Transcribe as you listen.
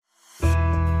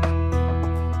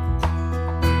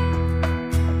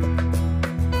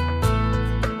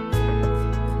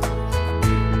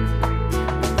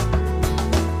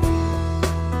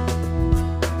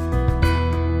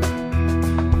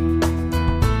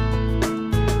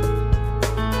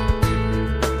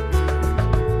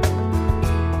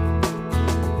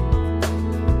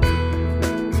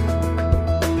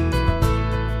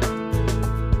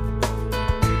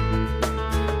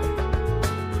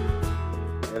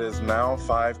It is now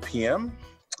 5 p.m.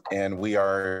 and we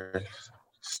are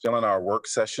still in our work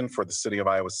session for the City of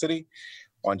Iowa City.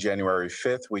 On January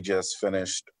 5th, we just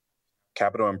finished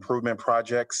capital improvement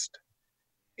projects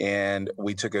and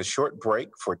we took a short break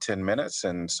for 10 minutes.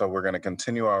 And so we're going to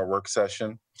continue our work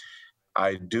session.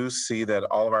 I do see that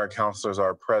all of our councilors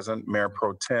are present. Mayor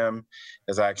Pro Tem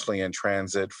is actually in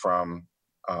transit from,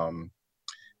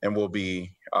 and will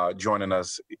be joining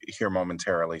us here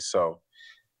momentarily. So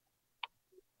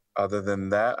other than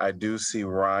that, I do see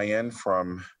Ryan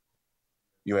from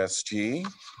USG.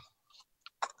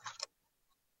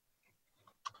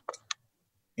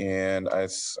 And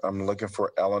I'm looking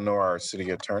for Eleanor, our city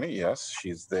attorney. Yes,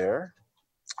 she's there.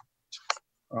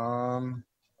 All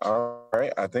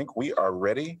right, I think we are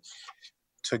ready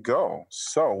to go.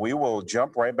 So we will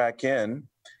jump right back in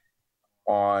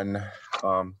on,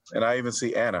 and I even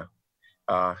see Anna.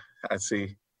 I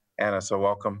see Anna, so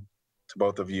welcome to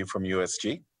both of you from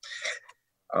USG.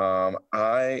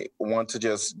 I want to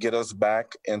just get us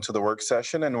back into the work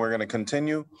session, and we're going to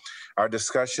continue our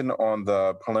discussion on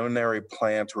the preliminary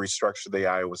plan to restructure the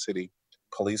Iowa City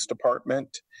Police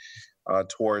Department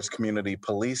towards community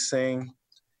policing.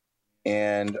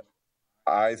 And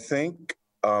I think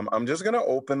I'm just going to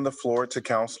open the floor to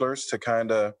counselors to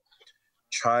kind of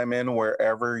chime in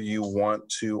wherever you want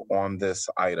to on this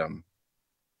item.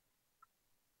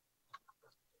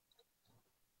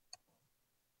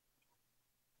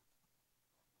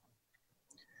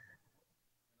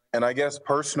 And I guess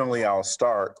personally, I'll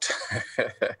start,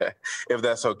 if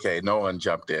that's okay. No one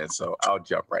jumped in, so I'll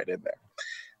jump right in there.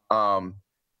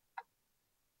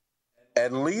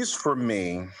 At least for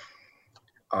me,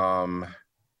 I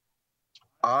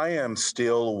am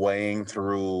still weighing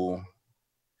through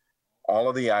all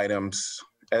of the items,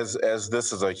 as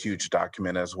this is a huge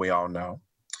document, as we all know.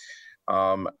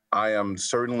 I am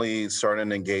certainly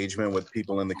starting engagement with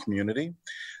people in the community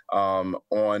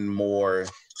on more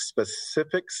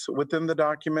specifics within the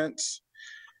documents.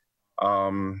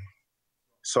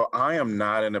 So I am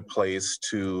not in a place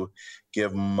to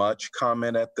give much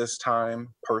comment at this time,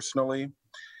 personally.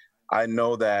 I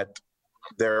know that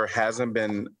there hasn't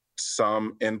been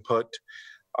some input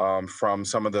from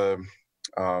some of the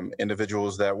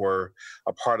individuals that were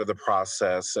a part of the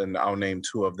process, and I'll name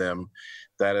two of them.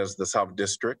 That is the South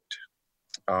District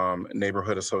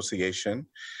Neighborhood Association,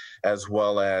 as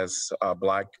well as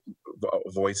Black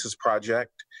Voices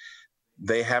Project.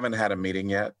 They haven't had a meeting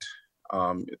yet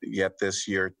this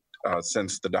year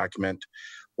since the document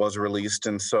was released.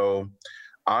 And so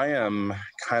I am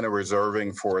kind of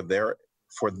reserving for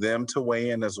them to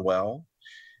weigh in as well,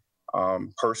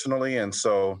 personally. And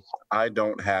so I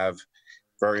don't have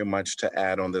very much to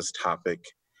add on this topic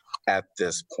at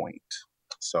this point.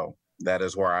 So that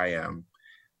is where I am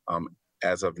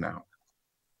as of now.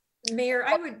 Mayor,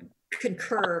 I would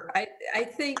concur. I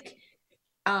think,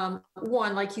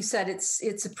 one, like you said,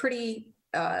 it's a pretty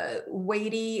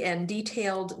weighty and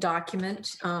detailed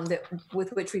document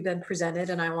with which we've been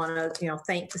presented, and I want to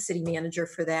thank the city manager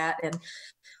for that and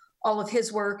all of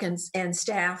his work and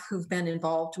staff who've been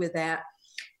involved with that.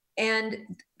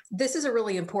 And this is a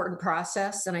really important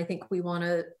process, and I think we want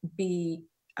to be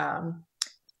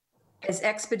as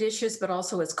expeditious, but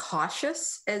also as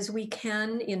cautious as we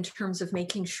can in terms of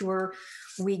making sure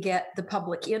we get the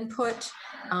public input,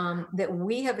 that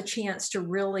we have a chance to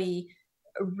really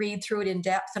read through it in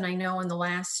depth. And I know in the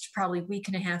last probably week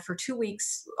and a half or 2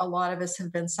 weeks, a lot of us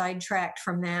have been sidetracked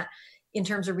from that in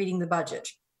terms of reading the budget,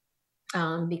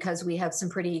 because we have some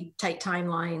pretty tight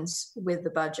timelines with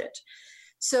the budget.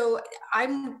 So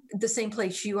I'm the same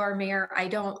place you are, Mayor. I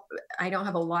don't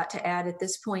have a lot to add at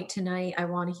this point tonight. I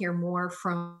want to hear more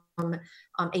from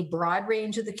a broad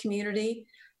range of the community.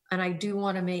 And I do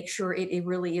want to make sure it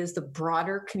really is the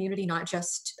broader community, not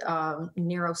just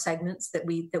narrow segments that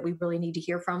we really need to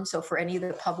hear from. So for any of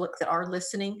the public that are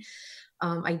listening,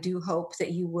 I do hope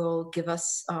that you will give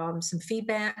us some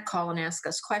feedback, call and ask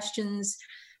us questions.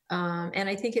 And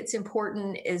I think it's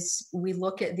important as we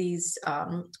look at these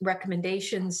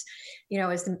recommendations,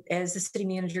 as the city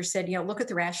manager said, look at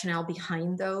the rationale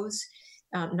behind those,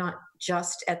 not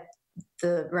just at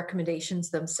the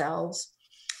recommendations themselves.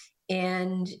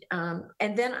 And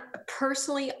then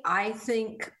personally, I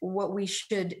think what we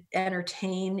should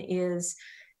entertain is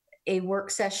a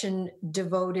work session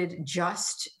devoted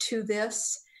just to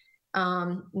this,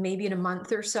 maybe in a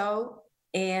month or so.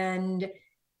 And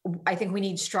I think we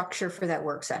need structure for that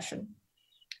work session.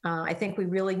 I think we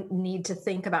really need to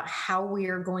think about how we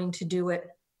are going to do it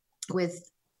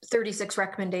with 36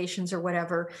 recommendations or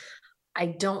whatever. I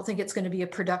don't think it's going to be a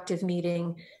productive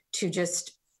meeting to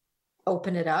just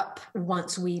open it up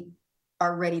once we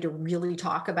are ready to really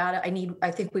talk about it.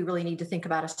 I think we really need to think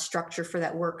about a structure for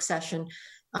that work session,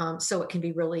 so it can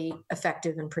be really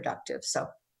effective and productive. So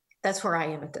that's where I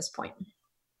am at this point.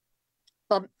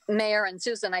 Well, Mayor and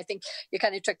Susan, I think you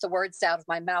kind of took the words out of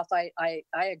my mouth. I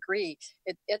agree.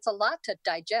 It's a lot to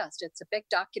digest. It's a big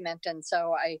document. And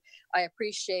so I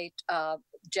appreciate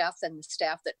Jeff and the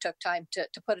staff that took time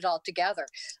to put it all together.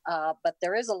 But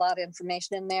there is a lot of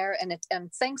information in there,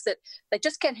 and things that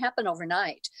just can't happen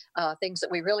overnight, things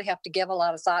that we really have to give a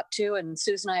lot of thought to. And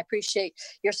Susan, I appreciate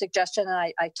your suggestion.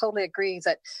 And I totally agree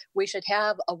that we should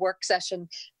have a work session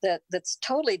that's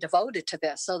totally devoted to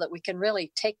this, so that we can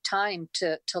really take time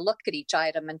to look at each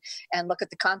item and look at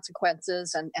the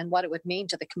consequences and what it would mean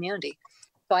to the community.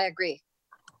 So I agree.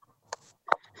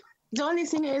 The only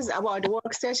thing is about the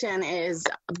work session is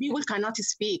people cannot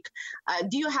speak.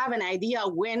 Do you have an idea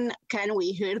when can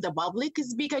we hear the public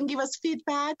speak and give us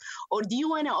feedback? Or do you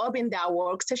want to open that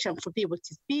work session for people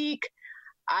to speak?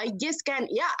 I just can,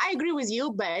 yeah, I agree with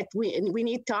you, but we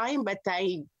need time, but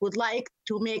I would like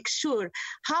to make sure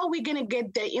how we're going to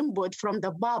get the input from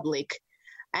the public.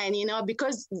 And,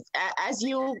 because as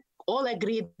you all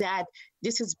agree that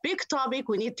this is big topic,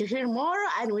 we need to hear more,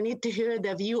 and we need to hear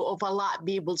the view of a lot of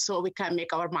people so we can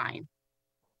make our mind.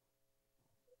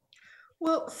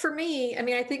 Well, for me,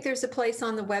 I think there's a place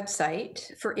on the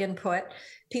website for input.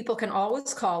 People can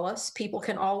always call us. People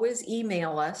can always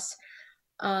email us.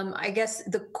 I guess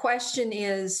the question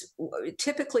is,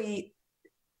 typically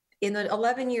in the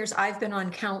 11 years I've been on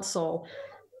council,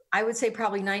 I would say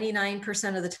probably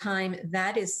 99% of the time,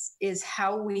 that is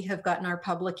how we have gotten our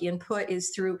public input,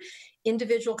 is through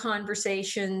individual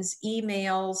conversations,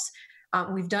 emails.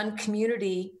 We've done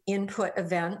community input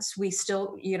events. We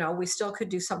still could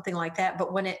do something like that.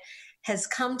 But when it has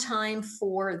come time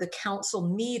for the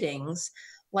council meetings,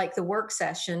 like the work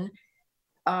session,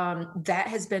 that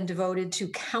has been devoted to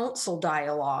council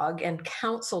dialogue and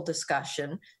council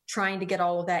discussion, trying to get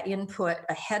all of that input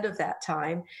ahead of that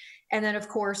time. And then, of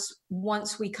course,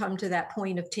 once we come to that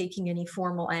point of taking any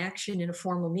formal action in a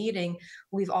formal meeting,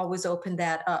 we've always opened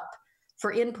that up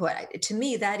for input. To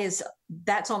me,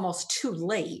 that's almost too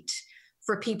late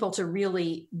for people to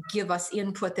really give us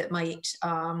input that might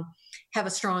have a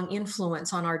strong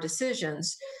influence on our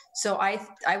decisions. So I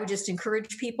would just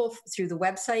encourage people through the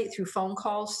website, through phone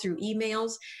calls, through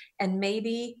emails, and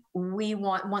maybe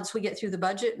once we get through the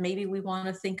budget, maybe we want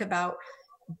to think about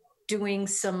doing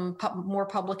some more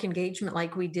public engagement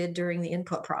like we did during the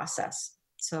input process.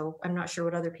 So I'm not sure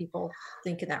what other people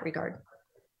think in that regard.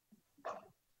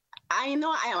 I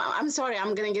know, I'm sorry,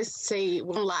 I'm going to just say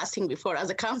one last thing before as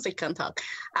a council can talk.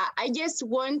 I just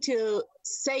want to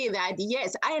say that,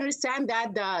 yes, I understand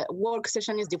that the work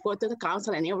session is devoted to the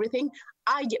council and everything.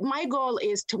 My goal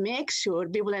is to make sure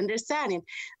people understand it.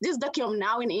 This document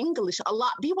now in English, a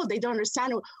lot of people, they don't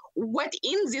understand what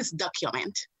in this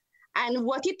document and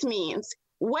what it means,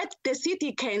 what the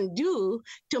city can do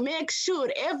to make sure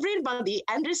everybody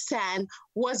understand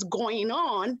what's going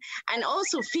on, and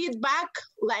also feedback,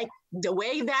 like the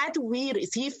way that we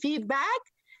receive feedback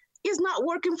is not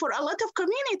working for a lot of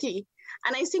community.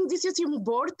 And I think this is an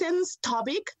important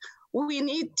topic. We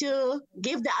need to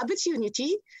give the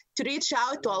opportunity to reach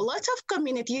out to a lot of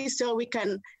communities so we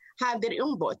can have their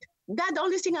input. That's the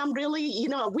only thing I'm really,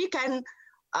 we can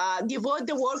devote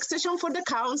the work session for the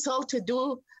council to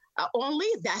do only.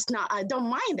 That's not, I don't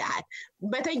mind that.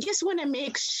 But I just want to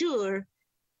make sure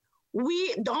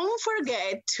we don't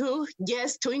forget to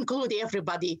include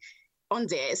everybody on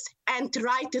this and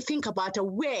try to think about a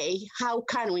way how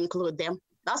can we include them.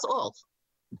 That's all.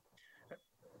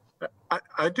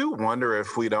 I do wonder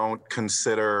if we don't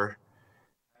consider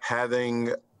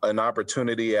having an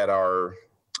opportunity at our,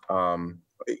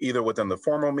 either within the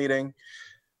formal meeting,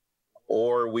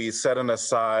 or we setting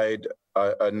aside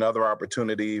another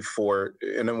opportunity for,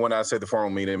 and then when I say the formal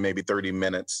meeting, maybe 30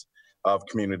 minutes of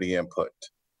community input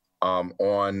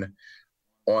on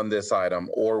this item,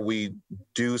 or we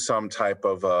do some type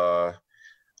of a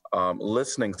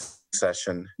listening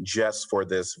session just for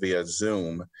this via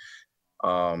Zoom,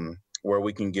 where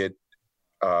we can get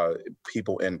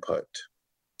people input.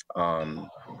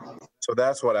 So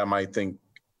that's what I might think,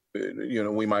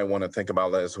 we might want to think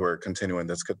about as we're continuing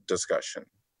this discussion.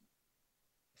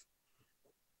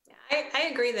 I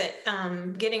agree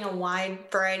that getting a wide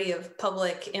variety of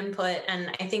public input,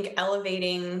 and I think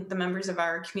elevating the members of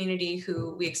our community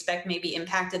who we expect may be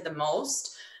impacted the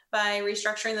most by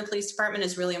restructuring the police department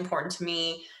is really important to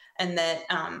me. And that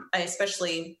I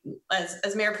especially,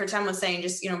 as Mayor Pro Tem was saying,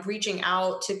 just, reaching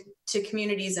out to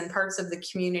communities and parts of the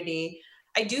community.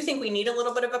 I do think we need a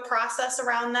little bit of a process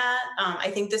around that. I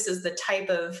think this is the type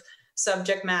of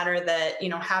subject matter that,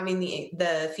 having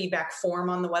the feedback form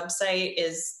on the website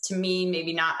is, to me,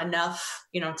 maybe not enough,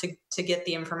 to get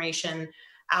the information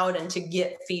out and to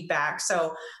get feedback.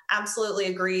 So absolutely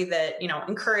agree that,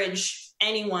 encourage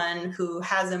anyone who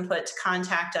has input to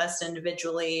contact us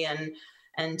individually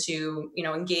and to,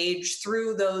 engage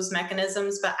through those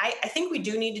mechanisms. But I think we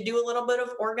do need to do a little bit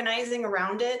of organizing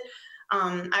around it.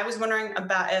 I was wondering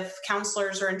about if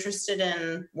counselors are interested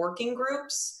in working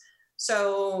groups.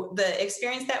 So the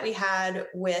experience that we had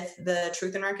with the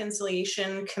Truth and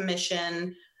Reconciliation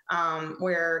Commission,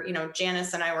 where,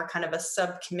 Janice and I were kind of a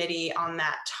subcommittee on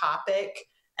that topic,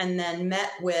 and then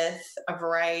met with a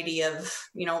variety of,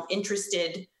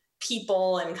 interested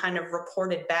people and kind of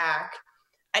reported back.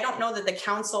 I don't know that the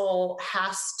council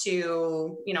has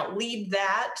to, lead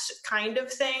that kind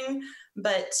of thing.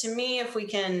 But to me, if we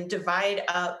can divide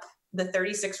up the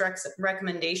 36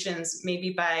 recommendations,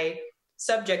 maybe by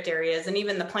subject areas, and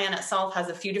even the plan itself has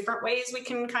a few different ways we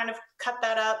can kind of cut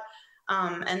that up,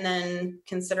 and then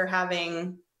consider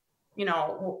having,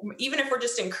 even if we're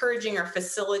just encouraging or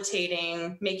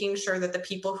facilitating, making sure that the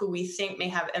people who we think may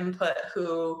have input,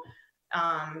 who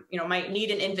might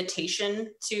need an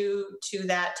invitation to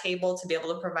that table to be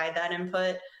able to provide that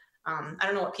input. I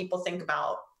don't know what people think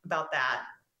about that.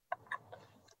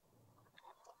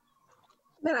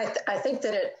 I think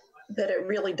that it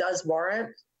really does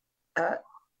warrant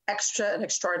extra and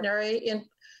extraordinary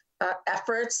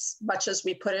efforts, much as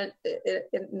we put in,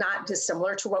 not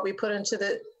dissimilar to what we put into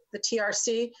the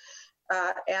TRC,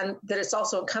 and that it's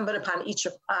also incumbent upon each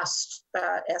of us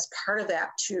as part of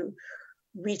that to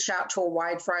reach out to a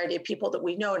wide variety of people that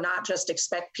we know, not just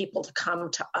expect people to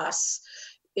come to us.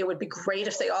 It would be great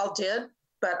if they all did,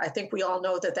 but I think we all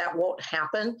know that won't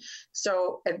happen.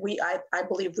 So, and I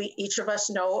believe each of us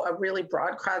know a really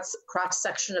broad cross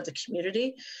section of the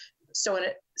community. So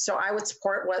I would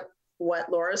support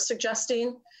what Laura's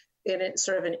suggesting in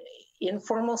sort of an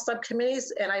informal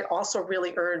subcommittees. And I also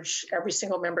really urge every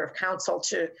single member of council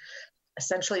to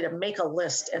essentially to make a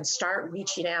list and start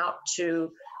reaching out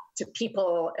to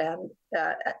people and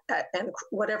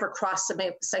whatever cross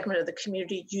segment of the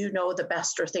community you know the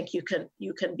best or think you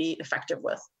can be effective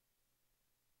with.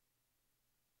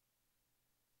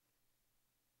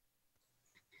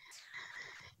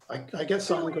 I guess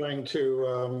I'm going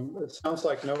to, it sounds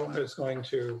like no one is going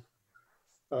to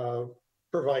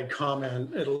provide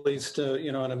comment, at least,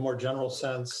 in a more general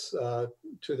sense, to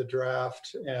the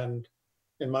draft and,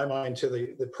 in my mind, to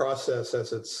the process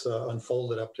as it's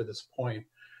unfolded up to this point.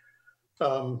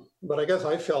 But I guess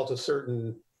I felt a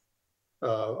certain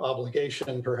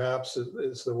obligation, perhaps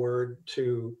is the word,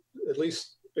 to at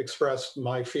least express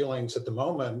my feelings at the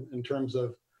moment in terms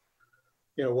of,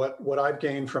 what I've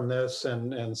gained from this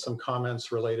and some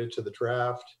comments related to the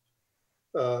draft.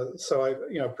 So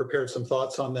I've, prepared some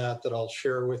thoughts on that I'll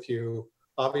share with you.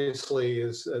 Obviously,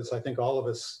 as I think all of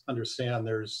us understand,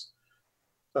 there's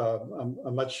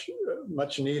a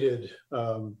much needed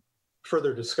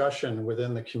further discussion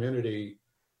within the community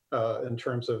in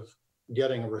terms of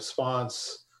getting a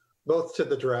response both to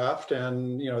the draft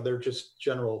and their just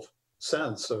general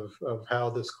sense of how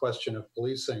this question of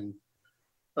policing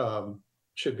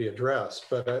should be addressed.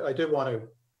 But I did want to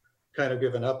kind of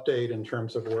give an update in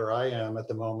terms of where I am at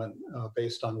the moment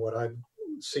based on what I've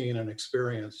seen and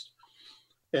experienced.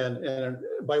 And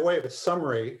by way of a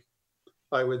summary,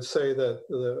 I would say that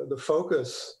the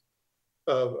focus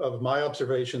of my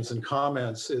observations and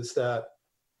comments is that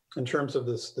in terms of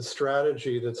the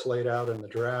strategy that's laid out in the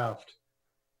draft,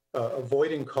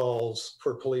 avoiding calls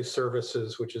for police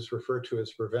services, which is referred to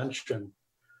as prevention,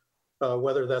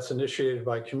 whether that's initiated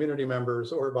by community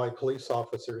members or by police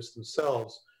officers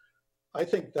themselves, I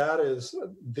think that is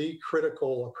the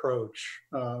critical approach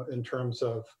in terms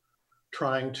of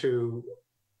trying to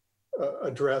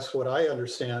address what I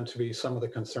understand to be some of the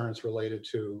concerns related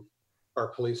to our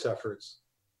police efforts.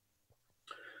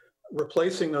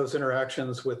 Replacing those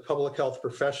interactions with public health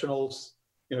professionals,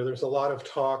 there's a lot of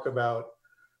talk about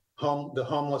the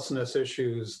homelessness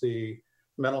issues, the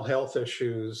mental health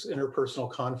issues,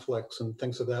 interpersonal conflicts, and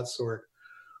things of that sort.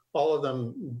 All of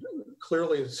them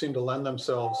clearly seem to lend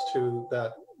themselves to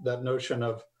that notion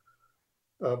of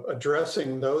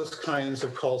addressing those kinds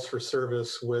of calls for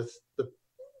service with the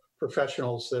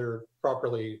professionals that are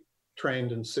properly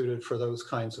trained and suited for those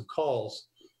kinds of calls.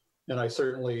 And I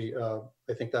certainly,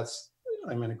 I think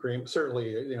I'm in agreement.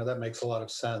 Certainly, that makes a lot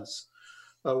of sense.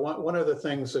 One of the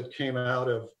things that came out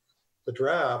of the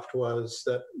draft was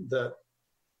that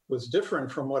was different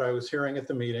from what I was hearing at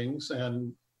the meetings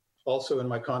and also in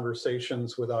my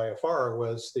conversations with IFR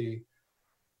was the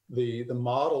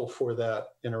model for that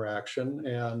interaction.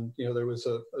 And, there was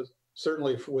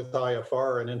certainly with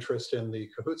IFR, an interest in the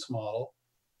CAHOOTS model.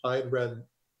 I had read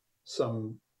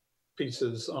some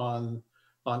pieces on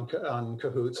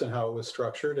CAHOOTS and how it was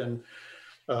structured, and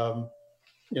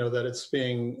that it's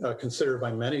being considered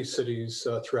by many cities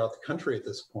throughout the country at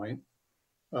this point.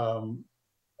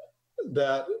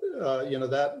 That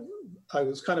I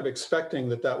was kind of expecting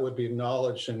that would be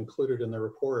acknowledged and included in the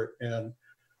report, and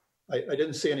I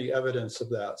didn't see any evidence of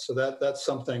that. So that's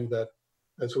something that,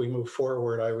 as we move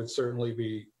forward, I would certainly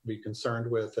be concerned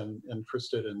with and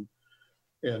interested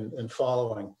in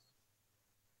following.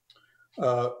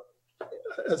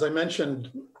 As I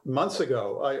mentioned months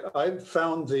ago, I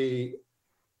found the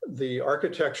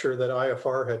architecture that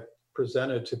IFR had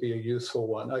presented to be a useful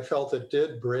one. I felt it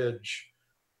did bridge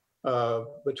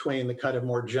between the kind of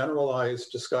more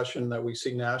generalized discussion that we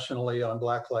see nationally on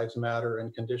Black Lives Matter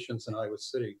and conditions in Iowa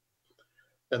City.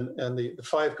 And the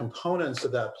 5 components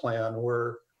of that plan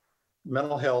were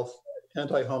mental health,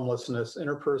 anti-homelessness,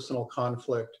 interpersonal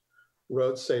conflict,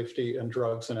 road safety, and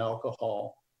drugs and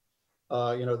alcohol.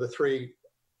 The 3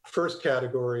 first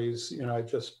categories, I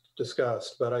just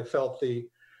discussed, but I felt the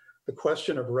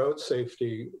question of road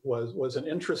safety was an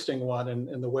interesting one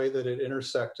in the way that it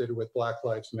intersected with Black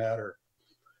Lives Matter.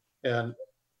 And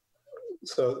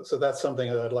so that's something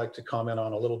that I'd like to comment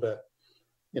on a little bit.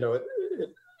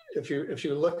 If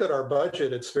you look at our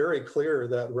budget, it's very clear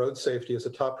that road safety is a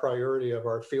top priority of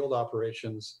our field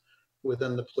operations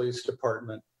within the police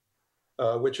department,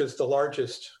 which is the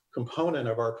largest component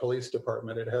of our police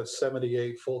department. It has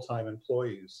 78 full-time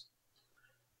employees.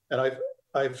 And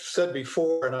I've said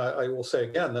before, and I will say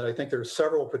again, that I think there's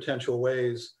several potential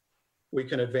ways we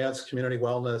can advance community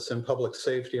wellness and public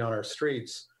safety on our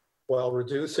streets while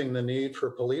reducing the need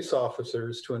for police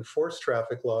officers to enforce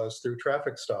traffic laws through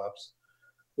traffic stops,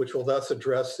 which will thus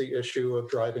address the issue of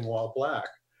driving while Black.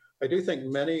 I do think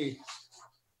many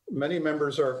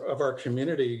members of our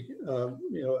community,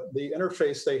 the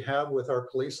interface they have with our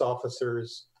police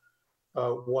officers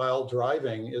while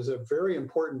driving is a very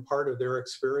important part of their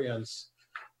experience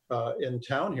in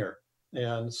town here.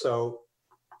 And so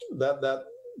that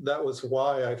was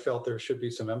why I felt there should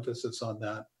be some emphasis on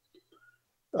that.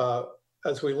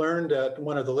 As we learned at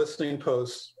one of the listening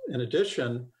posts, in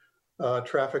addition,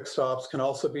 traffic stops can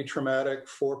also be traumatic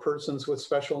for persons with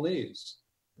special needs.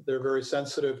 They're very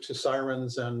sensitive to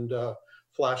sirens and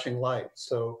flashing lights.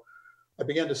 So I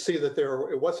began to see that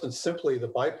it wasn't simply the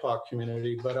BIPOC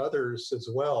community, but others as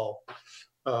well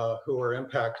who are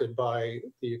impacted by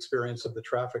the experience of the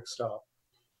traffic stop.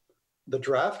 The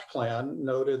draft plan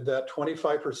noted that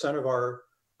 25% of our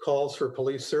calls for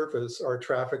police service are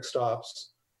traffic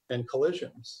stops and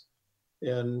collisions.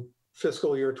 In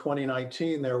fiscal year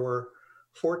 2019, there were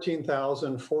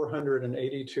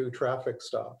 14,482 traffic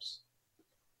stops.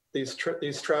 These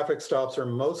traffic stops are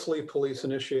mostly police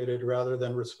initiated rather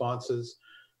than responses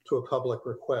to a public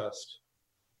request.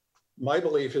 My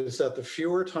belief is that the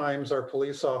fewer times our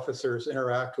police officers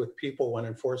interact with people when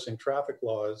enforcing traffic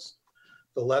laws,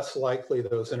 the less likely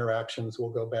those interactions will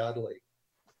go badly,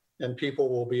 and people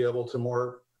will be able to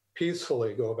more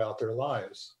peacefully go about their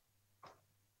lives.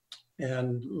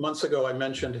 And months ago, I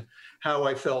mentioned how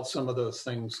I felt some of those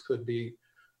things could be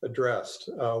addressed.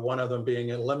 One of them being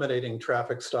eliminating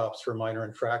traffic stops for minor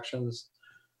infractions.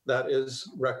 That is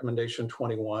recommendation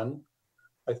 21.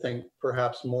 I think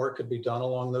perhaps more could be done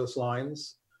along those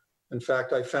lines. In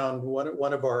fact, I found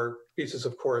one of our pieces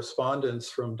of correspondence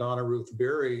from Donna Ruth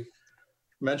Beery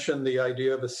mentioned the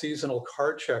idea of a seasonal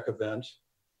car check event.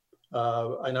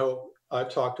 I know I've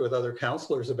talked with other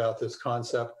counselors about this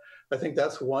concept. I think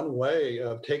that's one way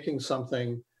of taking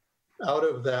something out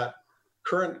of that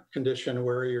current condition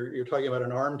where you're talking about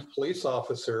an armed police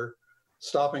officer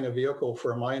stopping a vehicle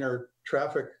for a minor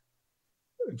traffic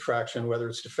infraction, whether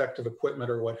it's defective equipment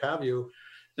or what have you,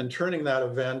 and turning that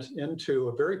event into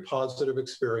a very positive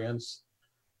experience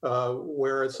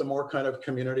where it's a more kind of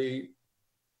community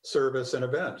service and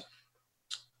event.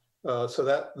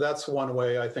 So that's one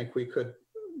way I think we could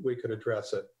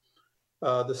address it.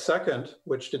 The second,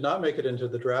 which did not make it into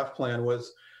the draft plan,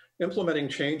 was implementing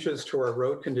changes to our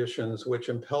road conditions which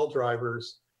impel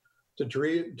drivers to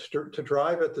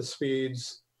drive at the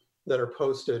speeds that are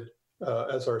posted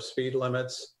as our speed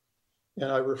limits.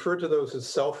 And I refer to those as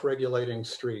self-regulating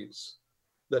streets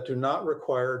that do not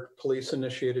require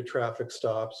police-initiated traffic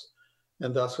stops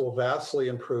and thus will vastly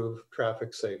improve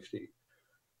traffic safety.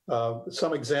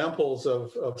 Some examples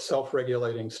of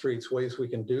self-regulating streets, ways we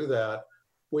can do that,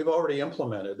 we've already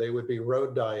implemented. They would be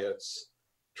road diets,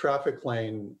 traffic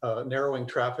lane, narrowing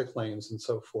traffic lanes, and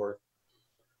so forth.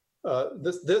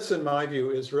 This, in my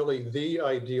view, is really the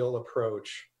ideal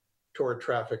approach toward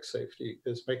traffic safety,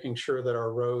 is making sure that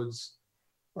our roads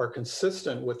are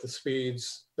consistent with the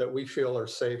speeds that we feel are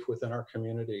safe within our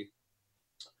community.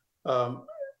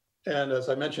 And as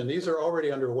I mentioned, these are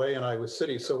already underway in Iowa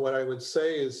City. So what I would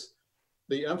say is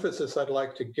the emphasis I'd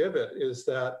like to give it is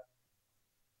that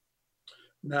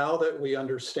now that we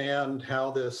understand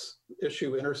how this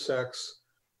issue intersects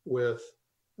with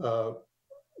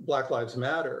Black Lives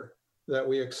Matter, that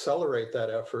we accelerate that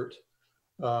effort.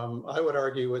 I would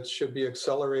argue it should be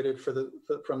accelerated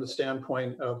from the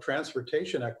standpoint of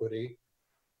transportation equity,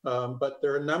 but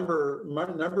there are a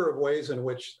number of ways in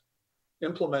which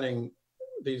implementing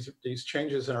these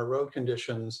changes in our road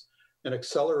conditions and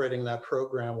accelerating that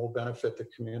program will benefit the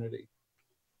community.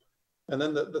 And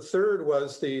then the third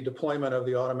was the deployment of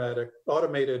the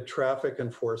automated traffic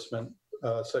enforcement,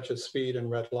 such as speed and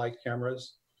red light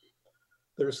cameras.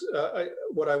 There's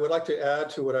what I would like to add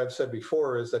to what I've said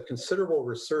before is that considerable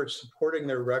research supporting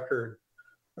their record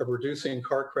of reducing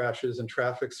car crashes and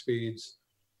traffic speeds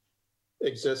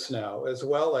exists now, as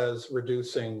well as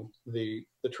reducing the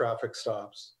traffic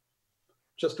stops.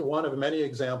 Just one of many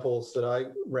examples that I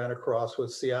ran across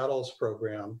was Seattle's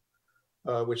program,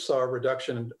 which saw a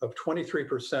reduction of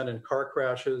 23% in car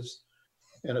crashes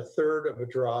and a third of a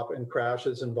drop in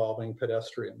crashes involving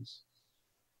pedestrians.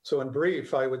 So in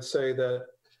brief, I would say that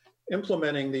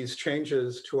implementing these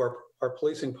changes to our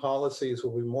policing policies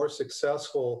will be more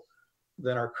successful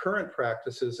than our current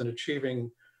practices in achieving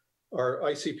our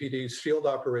ICPD's field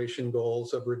operation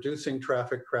goals of reducing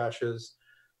traffic crashes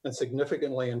and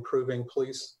significantly improving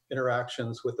police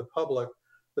interactions with the public,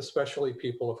 especially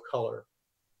people of color.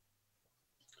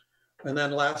 And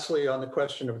then lastly, on the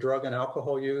question of drug and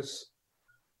alcohol use,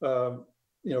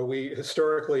 we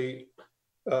historically,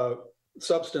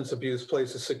 substance abuse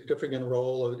plays a significant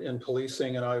role in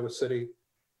policing in Iowa City,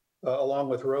 along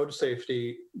with road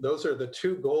safety. Those are the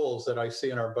two goals that I see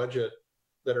in our budget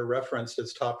that are referenced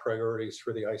as top priorities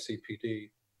for the ICPD.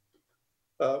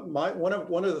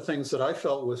 One of the things that I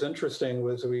felt was interesting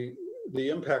was the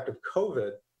impact of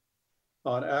COVID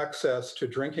on access to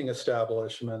drinking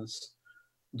establishments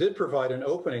did provide an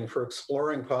opening for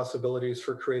exploring possibilities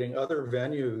for creating other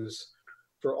venues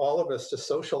for all of us to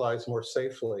socialize more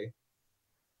safely.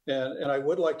 And I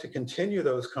would like to continue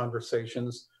those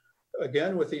conversations,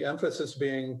 again, with the emphasis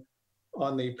being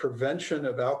on the prevention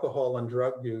of alcohol and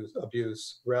drug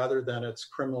abuse rather than its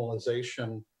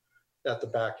criminalization at the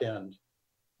back end.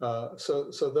 So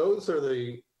those are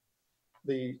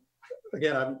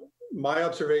my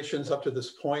observations up to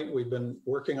this point. We've been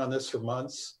working on this for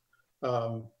months.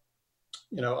 I'm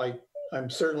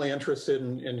certainly interested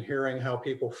in hearing how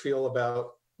people feel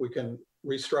about we can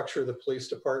restructure the police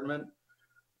department.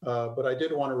 But I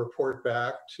did want to report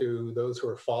back to those who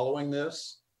are following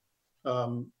this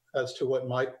as to what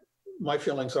my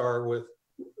feelings are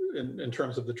in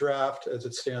terms of the draft as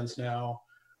it stands now,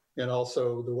 and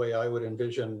also the way I would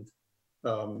envision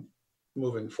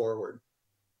moving forward.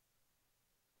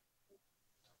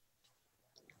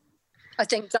 I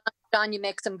think, Don, you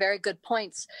make some very good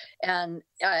points. And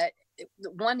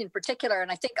one in particular,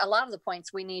 and I think a lot of the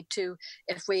points we need to,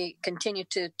 if we continue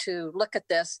to look at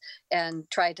this and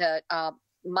try to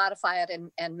modify it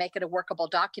and make it a workable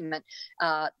document.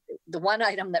 The one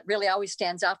item that really always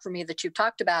stands out for me that you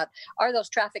talked about are those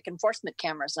traffic enforcement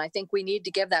cameras. And I think we need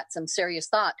to give that some serious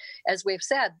thought. As we've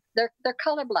said, they're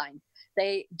colorblind.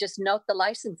 They just note the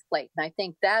license plate. And I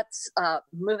think that's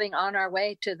moving on our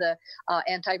way to the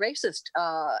anti-racist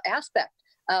aspect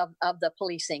of the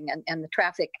policing and the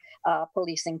traffic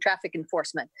policing, traffic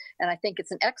enforcement. And I think it's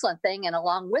an excellent thing. And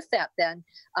along with that, then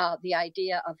the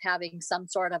idea of having some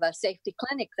sort of a safety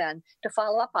clinic then to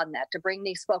follow up on that, to bring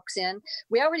these folks in.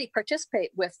 We already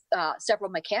participate with several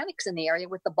mechanics in the area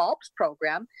with the bulbs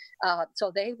program.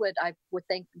 So they would, I would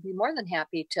think, be more than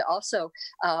happy to also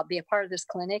be a part of this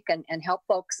clinic and help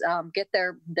folks get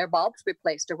their bulbs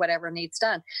replaced or whatever needs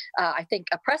done. I think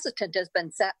a precedent has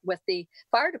been set with the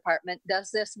fire department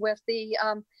does this with the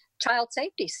child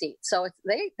safety seat. So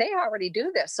they already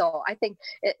do this. So I think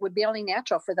it would be only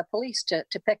natural for the police to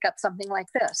pick up something like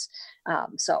this.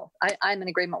 So I'm in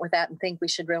agreement with that and think we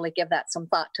should really give that some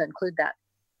thought to include that.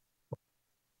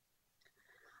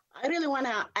 I really want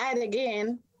to add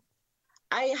again,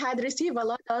 I had received a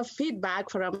lot of feedback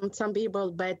from some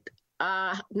people, but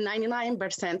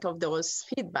 99% of those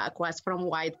feedback was from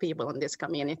white people in this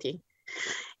community.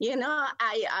 You know,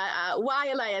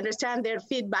 while I understand their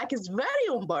feedback is very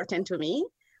important to me,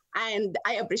 and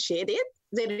I appreciate it,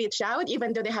 they reach out,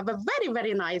 even though they have a very,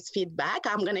 very nice feedback.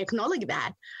 I'm going to acknowledge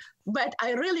that. But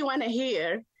I really want to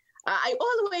hear, I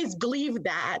always believe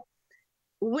that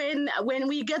when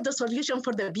we get the solution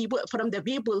for the people from the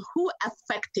people who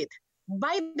affected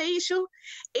by the issue,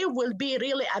 it will be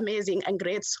really amazing and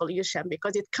great solution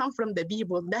because it comes from the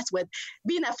people. That's what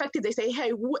being affected. They say,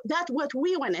 hey, that's what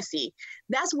we want to see.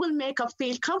 That will make us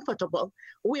feel comfortable.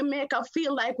 We make us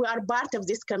feel like we are part of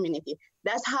this community.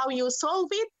 That's how you solve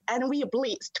it, and we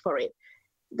blessed for it.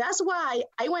 That's why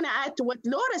I want to add to what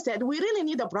Laura said. We really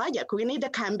need a project. We need a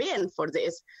campaign for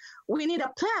this. We need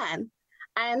a plan.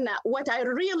 And what I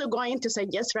really going to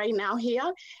suggest right now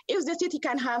here, if the city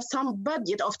can have some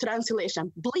budget of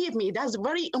translation, believe me, that's a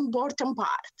very important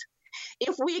part.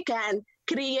 If we can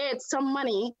create some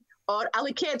money or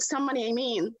allocate some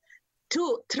money,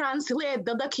 to translate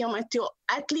the document to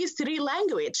at least 3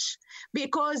 languages,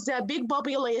 because the big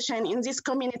population in this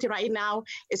community right now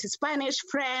is Spanish,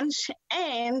 French,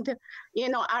 and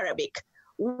Arabic,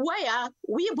 where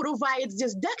we provide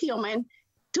this document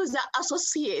to the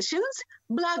associations,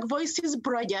 Black Voices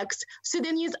Projects,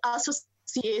 Sudanese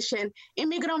Association,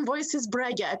 Immigrant Voices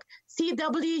Project,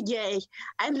 CWJ,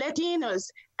 and Latinos,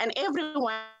 and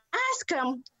everyone. Ask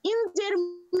them in their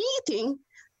meeting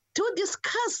to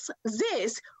discuss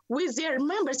this with their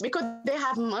members, because they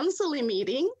have monthly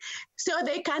meeting, so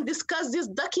they can discuss this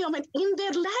document in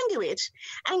their language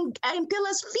and tell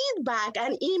us feedback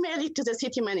and email it to the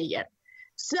city manager.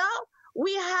 So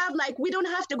we don't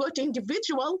have to go to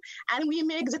individual, and we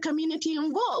make the community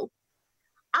involved.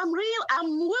 I'm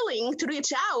willing to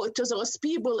reach out to those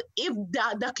people if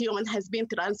the document has been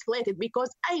translated, because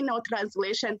I know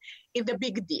translation is a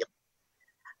big deal.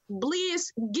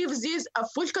 Please give this a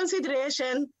full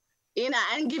consideration,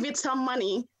 and give it some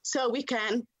money so we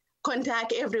can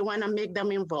contact everyone and make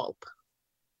them involved.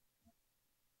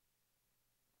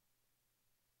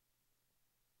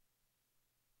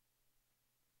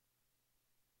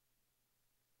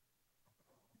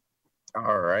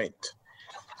 All right.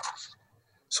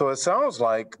 So it sounds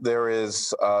like there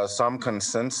is some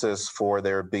consensus for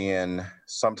there being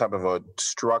some type of a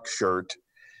structured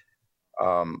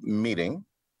meeting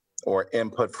or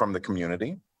input from the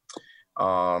community.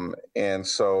 And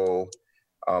so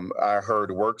I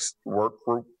heard work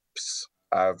groups.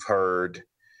 I've heard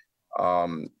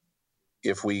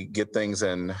if we get things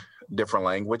in different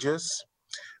languages,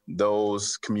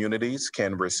 those communities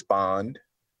can respond.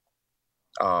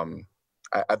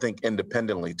 I think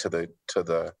independently to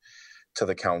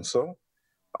the council.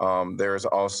 There's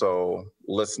also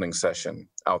listening session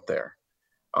out there.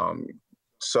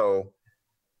 So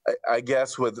I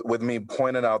guess with me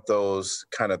pointing out those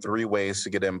kind of 3 ways to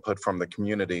get input from the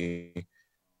community,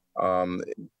 I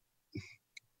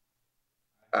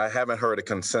haven't heard a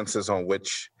consensus on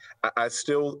which. I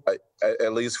still,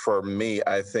 at least for me,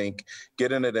 I think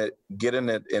getting it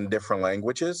in different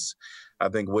languages, I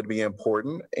think would be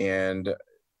important, and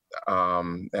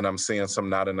I'm seeing some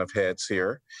not enough heads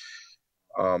here,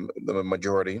 the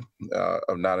majority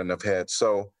of not enough heads.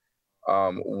 So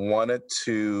wanted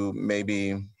to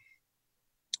maybe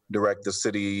direct the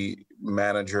city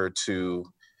manager to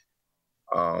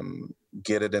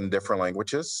get it in different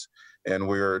languages. And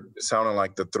we're sounding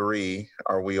like the 3.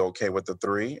 Are we okay with the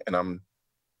 3? And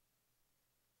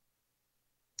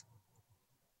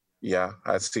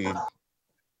I see.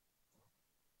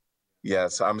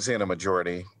 Yes, I'm seeing a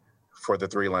majority for the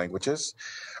 3 languages.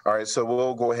 All right, so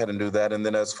we'll go ahead and do that. And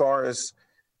then as far as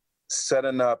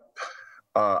setting up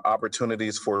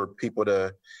opportunities for people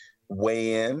to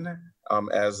weigh in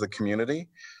as the community,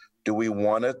 do we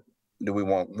want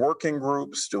working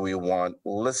groups? Do we want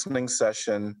listening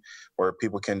session where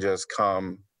people can just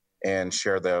come and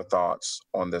share their thoughts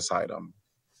on this item?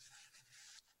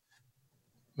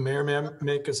 Mayor, may I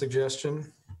make a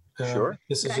suggestion? Sure.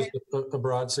 This is just a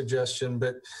broad suggestion,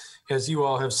 but as you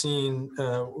all have seen,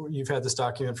 you've had this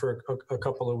document for a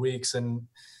couple of weeks, and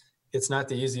it's not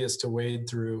the easiest to wade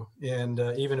through. And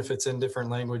even if it's in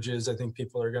different languages, I think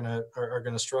people are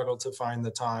gonna struggle to find the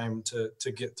time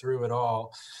to get through it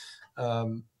all.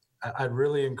 I'd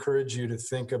really encourage you to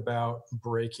think about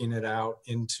breaking it out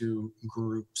into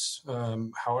groups.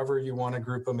 However you want to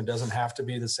group them, it doesn't have to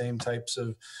be the same types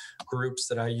of groups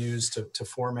that I use to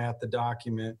format the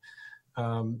document.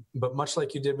 But much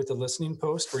like you did with the listening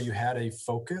post, where you had a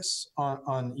focus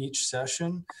on each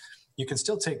session, you can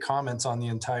still take comments on the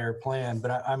entire plan.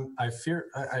 But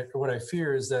what I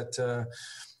fear is that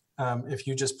if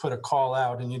you just put a call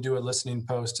out and you do a listening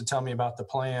post to tell me about the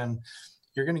plan,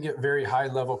 you're going to get very high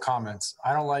level comments.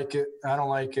 I don't like it. I don't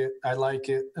like it. I like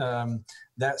it.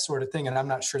 That sort of thing. And I'm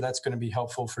not sure that's going to be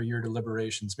helpful for your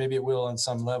deliberations. Maybe it will on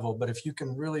some level, but if you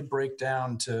can really break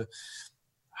down to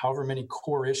however many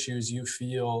core issues you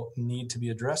feel need to be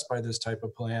addressed by this type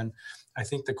of plan, I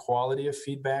think the quality of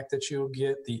feedback that you'll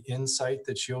get, the insight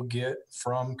that you'll get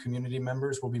from community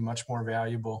members will be much more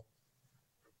valuable.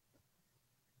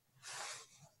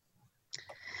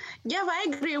 Jeff, I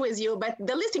agree with you, but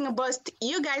the listening bus,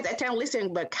 you guys attend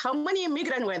listening book. How many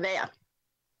immigrants were there?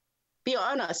 Be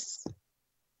honest.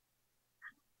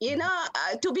 You know,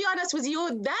 to be honest with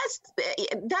you,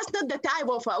 that's not the type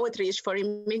of outreach for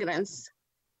immigrants.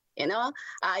 You know,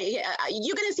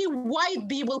 you're gonna see white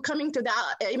people coming to the,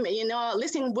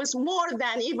 listening booth more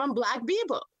than even Black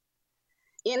people.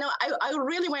 You know, I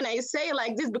really, when I say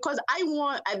like this, because I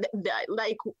want,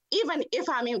 like, even if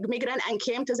I'm an immigrant and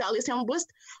came to the listening booth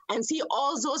and see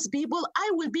all those people, I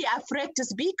will be afraid to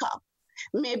speak up.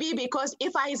 Maybe because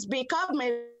if I speak up,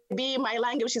 maybe my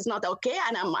language is not okay,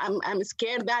 and I'm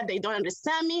scared that they don't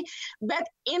understand me. But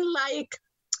in like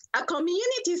a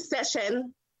community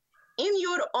session, in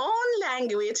your own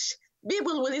language,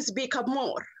 people will speak up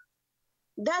more.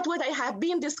 That's what I have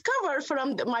been discovered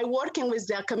from my working with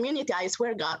the community, I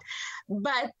swear God.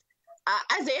 But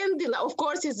at the end, of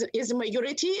course, is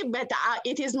majority, but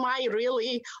it is my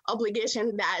really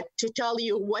obligation that to tell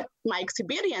you what my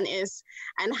experience is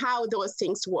and how those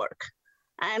things work.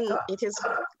 And it is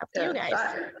up to you guys.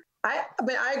 I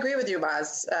mean, I agree with you,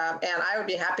 Maz, and I would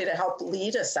be happy to help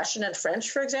lead a session in French,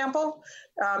 for example,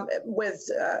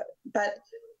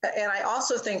 and I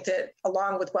also think that,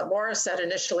 along with what Laura said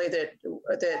initially, that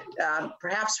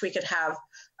perhaps we could have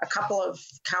a couple of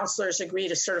counselors agree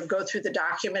to sort of go through the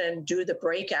document and do the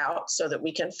breakout so that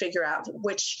we can figure out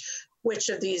which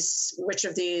of these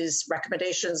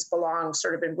recommendations belong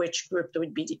sort of in which group that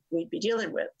we'd be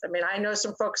dealing with. I mean, I know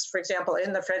some folks, for example,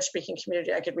 in the French-speaking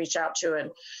community I could reach out to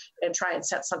and try and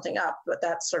set something up, but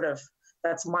that's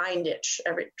my niche.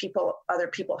 Other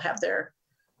people have their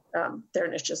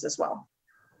niches as well.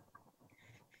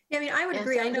 Yeah, I mean, I would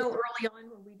agree. I know early on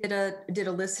when we did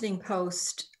a listening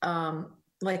post,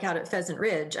 like out at Pheasant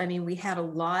Ridge, I mean, we had a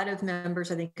lot of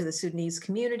members, I think, of the Sudanese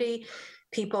community.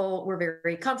 People were very,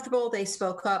 very comfortable. They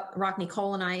spoke up. Rockne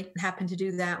Cole and I happened to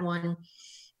do that one.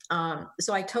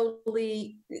 So I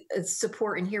totally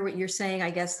support and hear what you're saying. I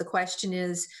guess the question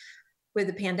is, with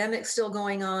the pandemic still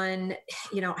going on,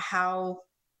 you know, how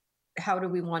do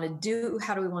we want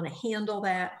to handle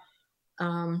that?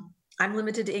 I'm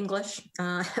limited to English.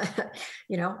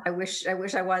 You know, I wish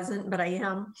I wasn't, but I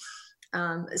am.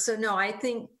 So no, I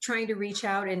think trying to reach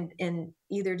out and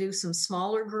either do some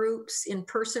smaller groups in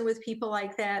person with people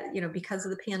like that, you know, because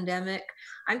of the pandemic,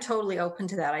 I'm totally open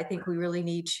to that. I think we really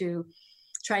need to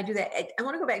try and do that. I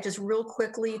want to go back just real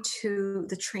quickly to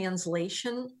the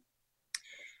translation.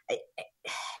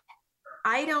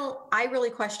 I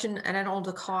really question, and I don't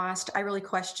know the cost, I really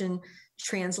question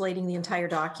translating the entire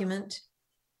document.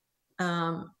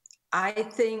 I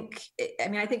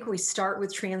think we start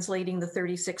with translating the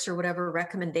 36 or whatever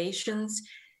recommendations.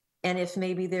 And if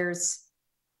maybe there's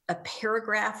a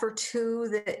paragraph or two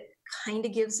that kind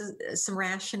of gives some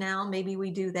rationale, maybe we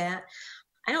do that.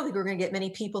 I don't think we're going to get many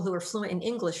people who are fluent in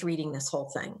English reading this whole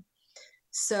thing.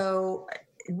 So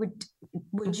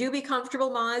would you be comfortable,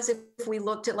 Maz, if we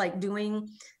looked at like doing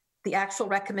the actual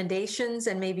recommendations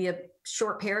and maybe a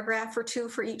short paragraph or two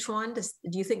for each one? Do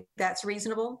you think that's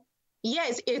reasonable?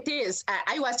 Yes, it is.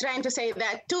 I was trying to say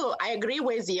that too. I agree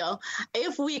with you.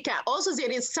 If we can, also there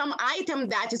is some item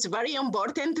that is very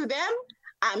important to them.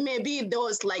 Maybe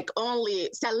those like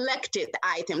only selected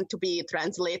item to be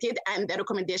translated and the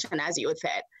recommendation, as you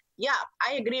said. Yeah,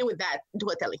 I agree with that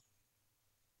totally.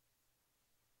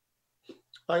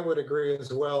 I would agree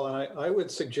as well, and I would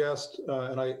suggest,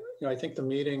 and I think the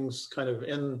meetings kind of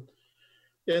in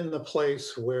the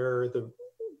place where the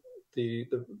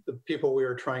people we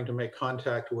are trying to make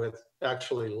contact with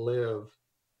actually live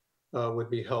would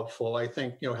be helpful. I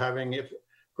think, you know, having, if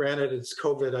granted it's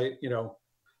COVID,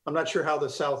 I'm not sure how the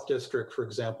South District, for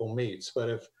example, meets, but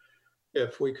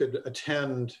if we could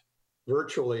attend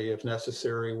virtually, if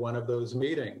necessary, one of those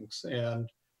meetings and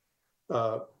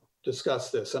discuss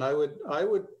this. And I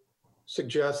would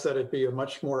suggest that it be a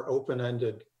much more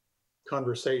open-ended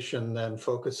conversation than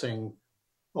focusing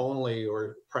only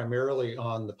or primarily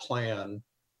on the plan.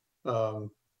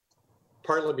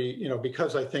 Partly,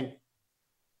 because I think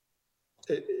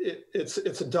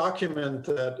it's a document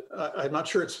that I'm not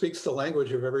sure it speaks the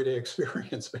language of everyday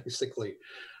experience, basically.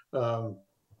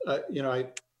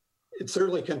 It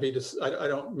certainly can be, I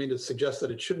don't mean to suggest that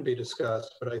it shouldn't be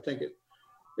discussed, but I think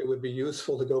it would be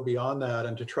useful to go beyond that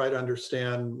and to try to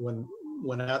understand when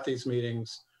at these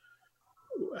meetings,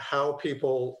 how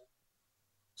people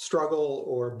struggle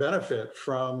or benefit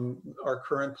from our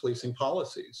current policing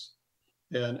policies.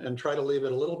 and try to leave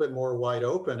it a little bit more wide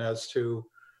open as to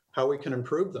how we can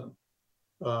improve them.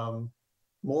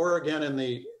 More again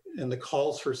in the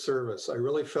calls for service. I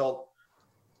really felt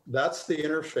that's the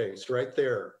interface right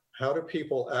there. How do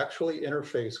people actually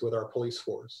interface with our police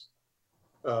force?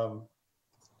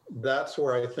 That's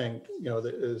where I think,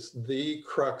 is the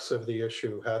crux of the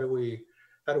issue. How do we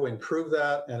improve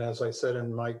that? And as I said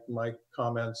in my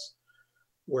comments,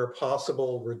 where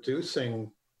possible,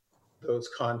 reducing those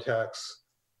contacts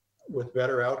with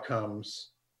better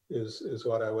outcomes is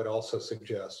what I would also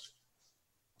suggest.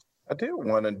 I did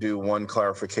want to do one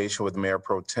clarification with Mayor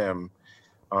Pro Tem,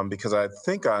 because I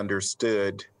think I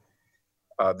understood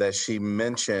that she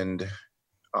mentioned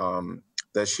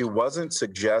that she wasn't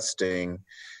suggesting,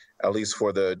 at least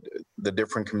for the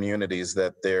different communities,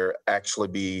 that there actually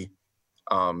be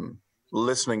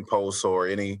listening posts or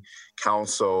any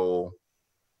council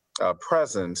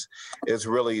presence. Is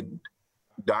really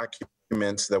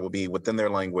documents that will be within their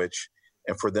language,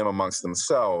 and for them amongst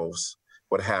themselves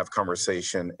would have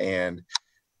conversation, and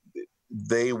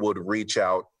they would reach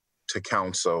out to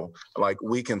council. Like,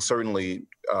 we can certainly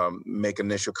make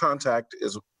initial contact,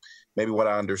 is maybe what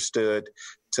I understood,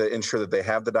 to ensure that they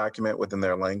have the document within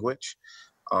their language,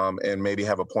 and maybe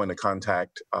have a point of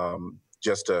contact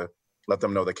just to let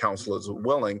them know the council is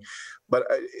willing. But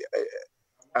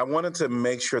I wanted to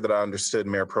make sure that I understood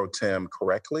Mayor Pro Tem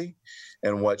correctly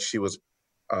and what she was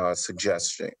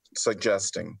suggesting.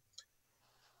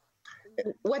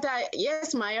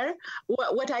 Yes, Mayor.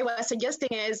 What I was suggesting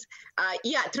is,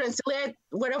 translate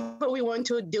wherever we want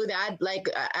to do that, like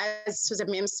as Susan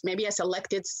Mims, maybe a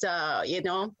selected,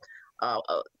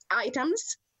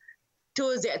 items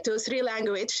to three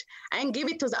language, and give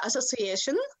it to the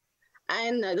association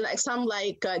and some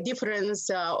different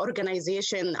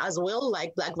organization as well,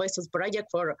 like Black Voices Project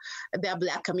for the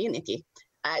Black community.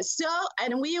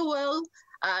 And we will.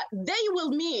 They will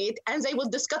meet and they will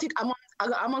discuss it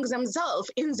among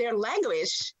themselves in their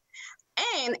language.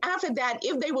 And after that,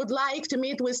 if they would like to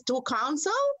meet with two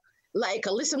council, like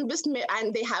listen,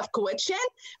 and they have question,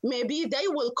 maybe they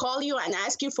will call you and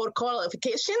ask you for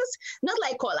qualifications, not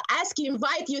like call,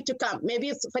 invite you to come. Maybe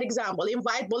it's, for example,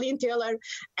 invite Pauline Taylor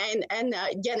and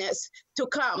Janice to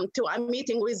come to a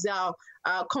meeting with the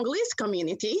Congolese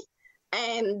community.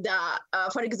 And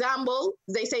for example,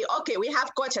 they say, okay, we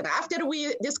have question. After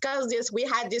we discuss this, we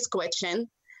had this question.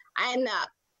 And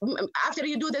after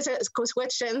you do the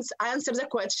questions, answer the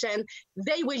question,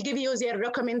 they will give you their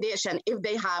recommendation if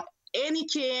they have any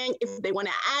change, if they want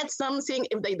to add something,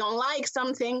 if they don't like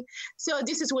something. So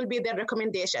will be their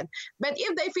recommendation. But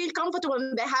if they feel comfortable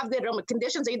and they have their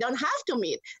recommendations, they don't have to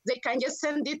meet. They can just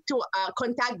send it to a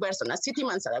contact person, a city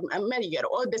manager, a manager,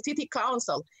 or the city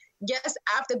council. Just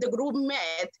after the group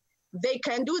met, they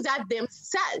can do that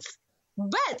themselves.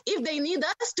 But if they need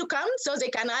us to come so they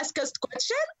can ask us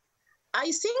questions, I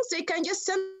think they can just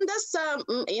send us,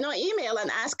 email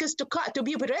and ask us to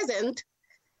be present,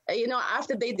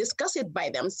 after they discuss it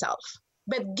by themselves.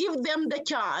 But give them the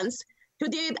chance to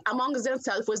do it among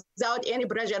themselves without any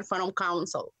pressure from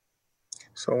council.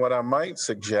 So what I might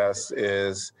suggest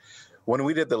is, when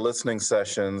we did the listening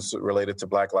sessions related to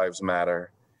Black Lives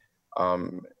Matter,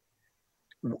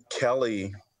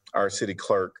 Kelly, our city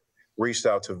clerk, reached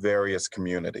out to various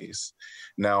communities.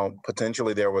 Now,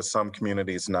 potentially there was some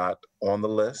communities not on the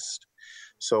list.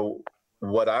 So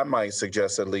what I might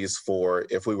suggest, at least for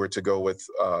if we were to go with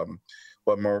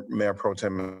what Mayor Pro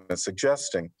Tem is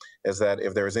suggesting, is that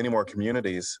if there's any more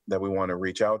communities that we want to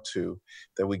reach out to,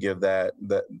 that we give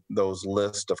those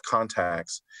list of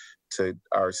contacts to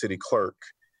our city clerk,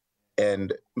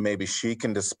 and maybe she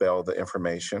can dispel the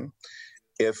information.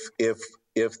 If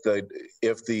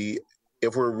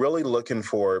we're really looking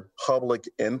for public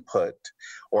input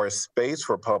or a space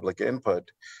for public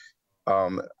input,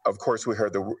 of course, we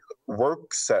heard the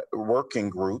working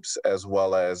groups as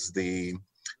well as the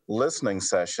listening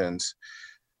sessions.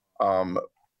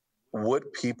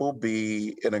 Would people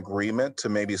be in agreement to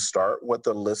maybe start with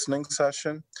the listening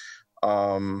session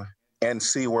and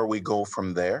see where we go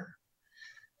from there,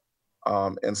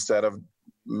 instead of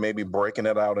maybe breaking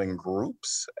it out in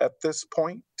groups at this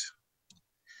point?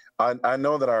 I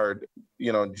know that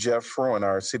Jeff Fruin,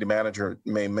 our city manager,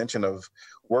 made mention of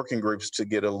working groups to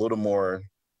get a little more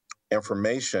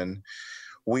information.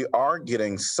 We are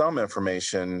getting some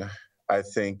information, I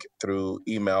think, through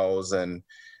emails, and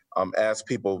as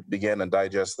people begin to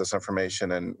digest this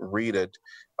information and read it,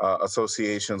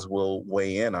 associations will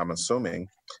weigh in, I'm assuming,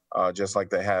 just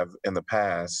like they have in the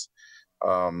past.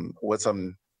 With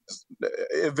some,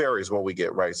 it varies what we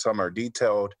get, right? Some are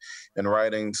detailed in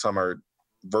writing, some are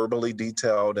verbally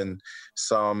detailed, and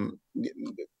some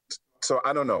So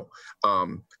I don't know.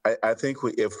 I think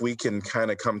if we can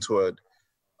kind of come to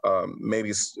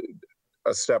maybe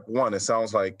a step one, it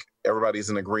sounds like everybody's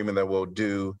in agreement that we'll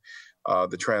do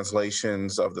the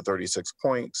translations of the 36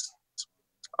 points,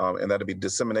 and that'll be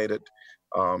disseminated.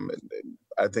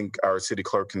 I think our city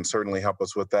clerk can certainly help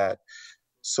us with that.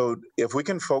 So if we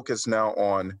can focus now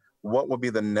on what would be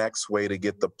the next way to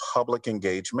get the public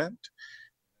engagement,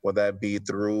 would that be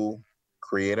through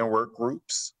creating work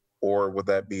groups, or would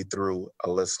that be through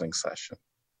a listening session?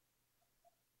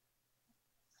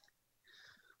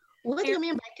 What do you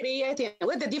mean by creating?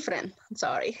 What's the difference?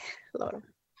 Sorry, Laura.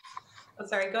 Oh,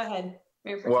 sorry, go ahead.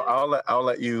 Mayor Well, Protem. I'll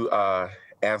let you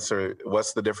answer.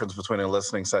 What's the difference between a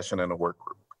listening session and a work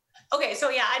group? Okay, so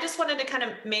yeah, I just wanted to kind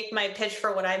of make my pitch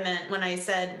for what I meant when I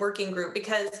said working group,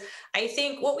 because I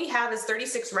think what we have is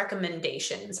 36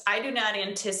 recommendations. I do not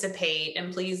anticipate,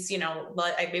 and please,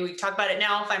 maybe we can talk about it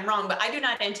now if I'm wrong, but I do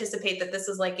not anticipate that this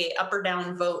is like a up or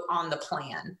down vote on the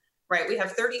plan, right? We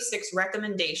have 36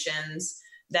 recommendations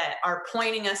that are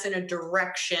pointing us in a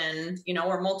direction,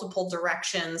 or multiple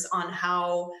directions on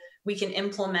how we can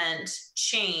implement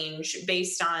change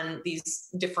based on these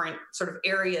different sort of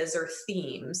areas or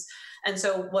themes. And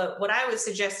so what I was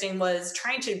suggesting was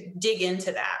trying to dig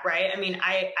into that, right? I mean,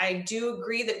 I do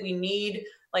agree that we need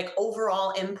like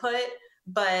overall input,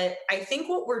 but I think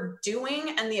what we're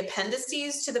doing, and the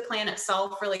appendices to the plan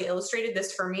itself really illustrated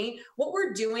this for me, what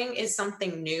we're doing is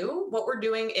something new. What we're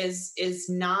doing is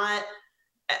not,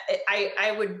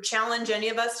 I would challenge any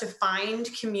of us to find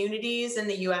communities in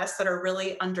the US that are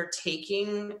really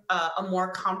undertaking a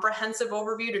more comprehensive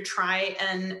overview to try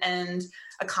and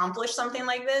accomplish something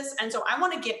like this. And so I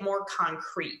want to get more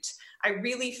concrete. I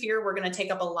really fear we're going to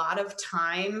take up a lot of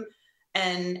time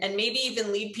and maybe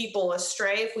even lead people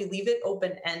astray if we leave it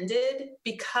open-ended,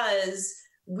 because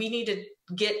we need to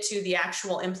get to the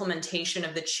actual implementation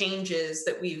of the changes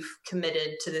that we've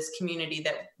committed to this community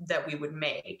that we would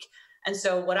make. And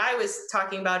so what I was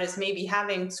talking about is maybe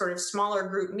having sort of smaller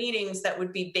group meetings that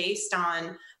would be based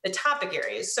on the topic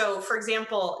areas. So for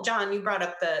example, John, you brought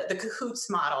up the CAHOOTS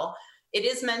model. It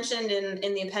is mentioned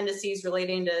in the appendices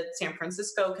relating to San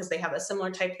Francisco because they have a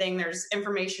similar type thing. There's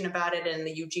information about it in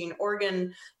the Eugene,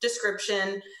 Oregon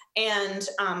description, and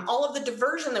all of the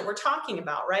diversion that we're talking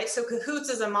about, right? So CAHOOTS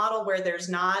is a model where there's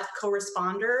not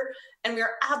co-responder, and we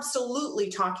are absolutely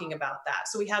talking about that.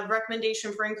 So we have a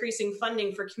recommendation for increasing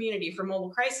funding for community for mobile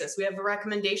crisis. We have a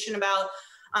recommendation about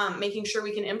making sure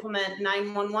we can implement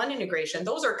 911 integration.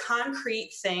 Those are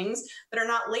concrete things that are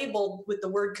not labeled with the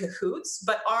word CAHOOTS,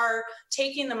 but are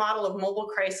taking the model of mobile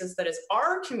crisis that is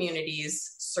our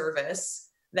community's service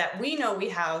that we know we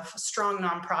have strong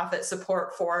nonprofit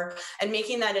support for, and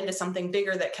making that into something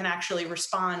bigger that can actually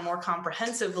respond more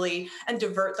comprehensively and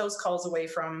divert those calls away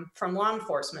from law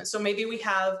enforcement. So maybe we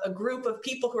have a group of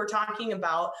people who are talking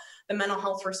about the mental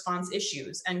health response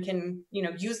issues and can,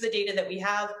 use the data that we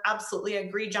have. Absolutely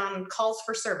agree, John, calls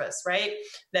for service, right?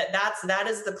 That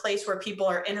is the place where people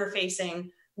are interfacing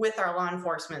with our law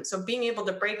enforcement. So being able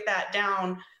to break that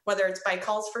down, whether it's by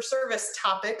calls for service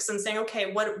topics and saying,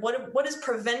 okay, what does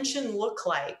prevention look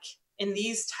like in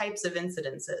these types of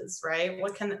incidences, right?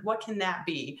 What can that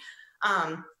be?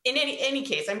 In any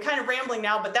case, I'm kind of rambling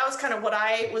now, but that was kind of what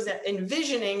I was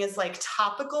envisioning is like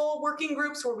topical working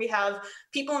groups where we have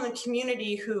people in the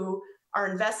community who are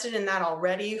invested in that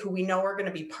already, who we know are going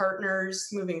to be partners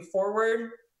moving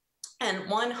forward. And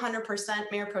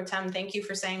 100%, Mayor Pro Tem, thank you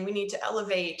for saying we need to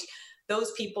elevate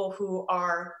those people who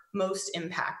are most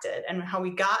impacted. And how we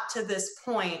got to this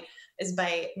point is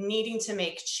by needing to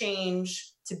make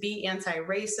change to be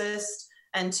anti-racist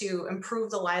and to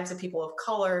improve the lives of people of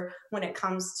color when it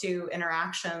comes to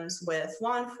interactions with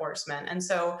law enforcement. And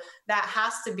so that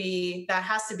has to be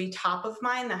top of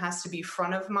mind, that has to be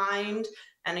front of mind.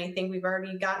 And I think we've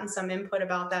already gotten some input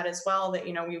about that as well, that,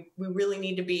 we really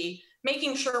need to be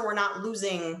making sure we're not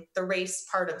losing the race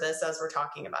part of this as we're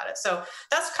talking about it. So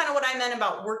that's kind of what I meant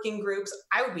about working groups.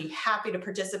 I would be happy to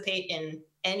participate in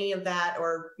any of that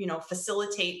or,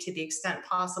 facilitate to the extent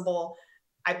possible.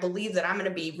 I believe that I'm going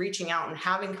to be reaching out and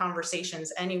having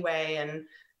conversations anyway. And,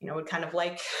 would kind of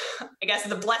like, I guess,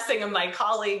 the blessing of my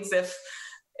colleagues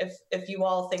if you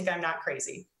all think I'm not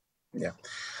crazy. Yeah.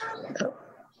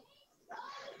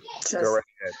 Just Go right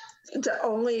ahead. to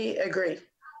only agree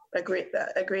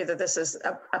that this is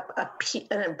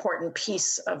an important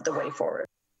piece of the way forward.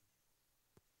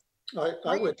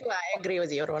 I would agree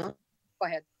with you, Rona. Go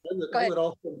ahead. I would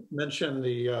also mention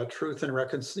the Truth and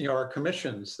our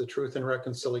commissions, the Truth and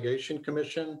Reconciliation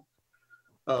Commission,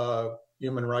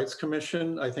 Human Rights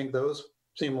Commission. I think those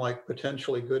seem like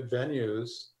potentially good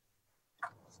venues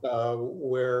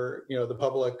where, the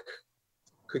public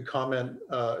could comment,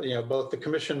 both the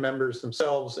commission members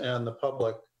themselves and the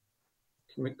public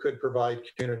could provide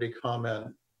community comment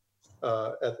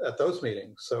at those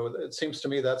meetings. So it seems to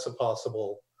me that's a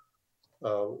possible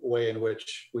way in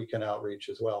which we can outreach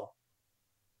as well.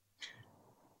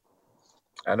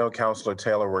 I know Councilor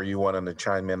Taylor, were you wanting to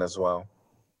chime in as well?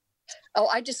 Oh,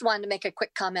 I just wanted to make a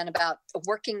quick comment about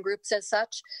working groups as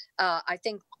such. I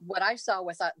think what I saw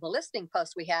with the listening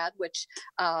post we had, which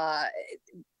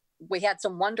we had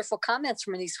some wonderful comments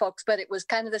from these folks, but it was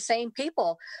kind of the same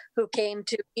people who came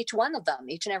to each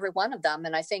and every one of them.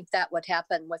 And I think that would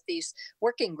happen with these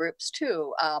working groups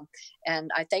too. And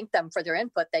I thank them for their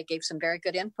input. They gave some very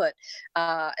good input,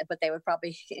 but they would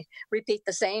probably repeat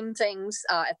the same things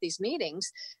at these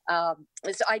meetings.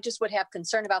 So I just would have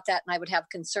concern about that. And I would have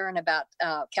concern about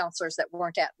counselors that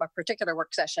weren't at a particular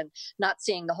work session, not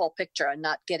seeing the whole picture and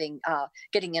not getting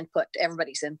input,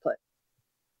 everybody's input.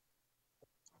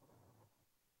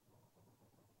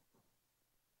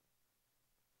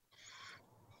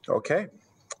 Okay.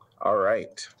 All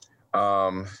right.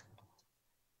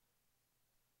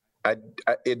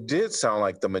 It did sound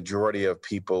like the majority of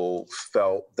people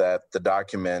felt that the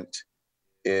document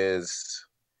we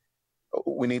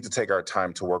need to take our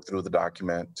time to work through the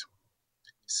document.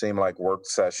 Seem like work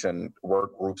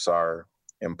groups are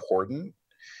important.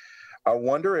 I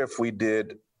wonder if we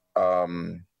did, I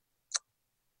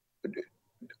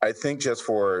think just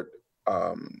for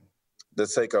the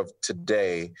sake of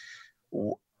today,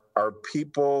 are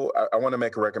people, I want to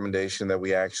make a recommendation that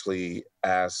we actually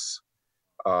ask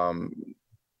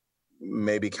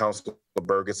maybe Councilor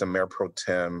Burgess and Mayor Pro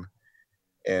Tem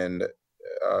and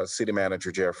City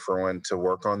Manager Jeff Fruin to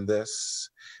work on this,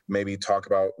 maybe talk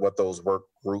about what those work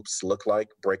groups look like,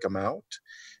 break them out,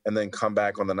 and then come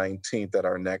back on the 19th at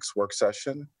our next work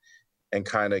session and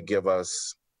kind of give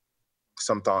us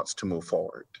some thoughts to move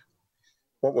forward.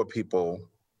 What are people's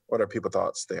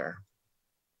thoughts there?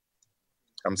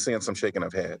 I'm seeing some shaking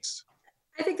of heads.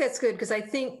 I think that's good because I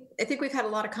think we've had a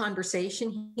lot of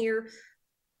conversation here,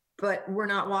 but we're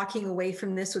not walking away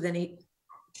from this with any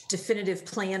definitive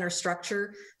plan or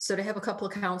structure. So to have a couple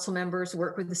of council members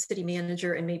work with the city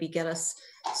manager and maybe get us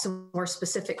some more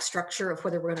specific structure of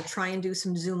whether we're going to try and do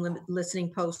some Zoom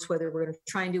listening posts, whether we're going to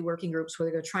try and do working groups, whether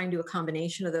we're going to try and do a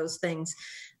combination of those things.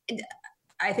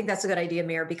 I think that's a good idea,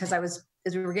 Mayor, because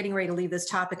as we were getting ready to leave this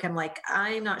topic, I'm like,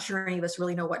 I'm not sure any of us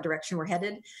really know what direction we're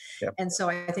headed. Yep. And so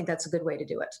I think that's a good way to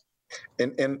do it.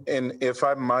 And if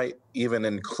I might even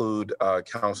include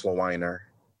Councilor Weiner,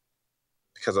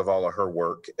 because of all of her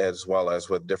work, as well as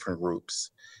with different groups,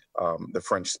 the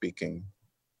French speaking.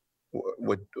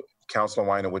 Councilor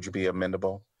Weiner, would you be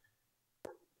amendable?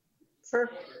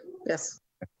 Sure, yes.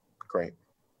 Great.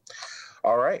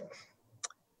 All right.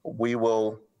 We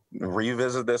will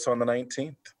revisit this on the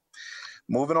 19th.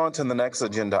 Moving on to the next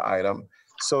agenda item.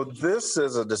 So this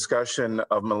is a discussion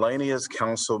of Melania's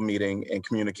council meeting and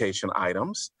communication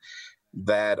items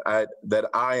that I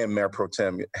and Mayor Pro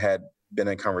Tem had been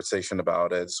in conversation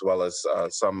about, as well as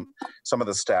some of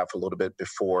the staff a little bit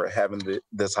before having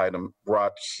this item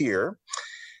brought here.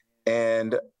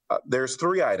 And there's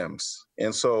 3 items.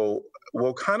 And so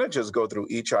we'll kind of just go through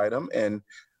each item. And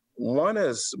one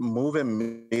is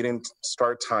moving meeting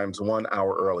start times 1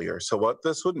 hour earlier. So what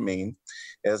this would mean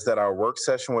is that our work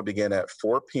session would begin at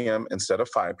 4 p.m. instead of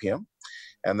 5 p.m.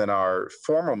 And then our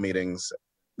formal meetings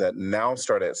that now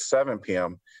start at 7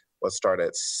 p.m. will start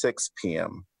at 6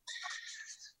 p.m.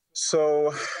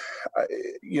 So,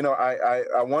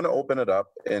 I want to open it up,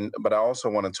 but I also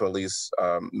wanted to at least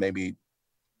maybe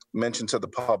mention to the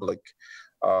public,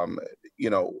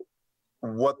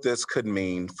 what this could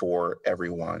mean for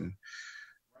everyone.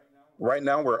 Right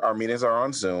now, our meetings are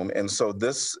on Zoom, and so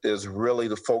this is really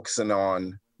focusing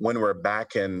on when we're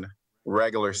back in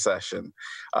regular session,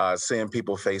 seeing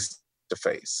people face to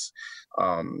face.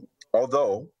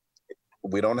 Although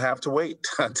we don't have to wait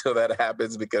until that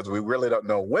happens because we really don't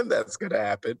know when that's going to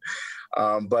happen.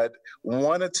 But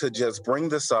wanted to just bring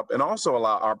this up and also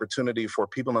allow opportunity for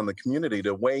people in the community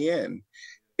to weigh in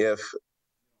if,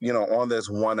 on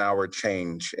this 1 hour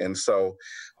change. And so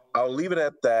I'll leave it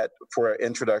at that for an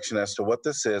introduction as to what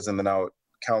this is, and then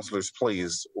councilors,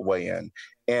 please weigh in.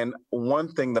 And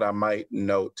one thing that I might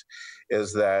note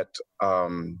is that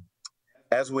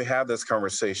as we have this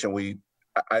conversation,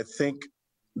 I think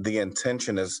the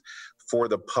intention is for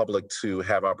the public to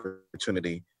have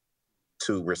opportunity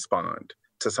to respond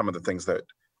to some of the things that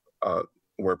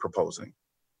we're proposing.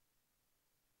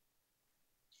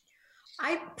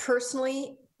 I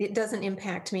personally, it doesn't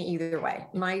impact me either way.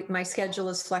 My schedule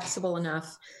is flexible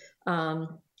enough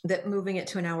that moving it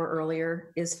to an hour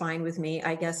earlier is fine with me.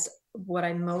 I guess what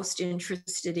I'm most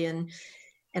interested in,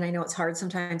 and I know it's hard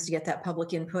sometimes to get that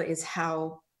public input, is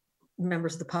how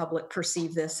members of the public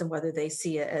perceive this and whether they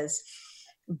see it as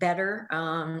better.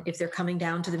 If they're coming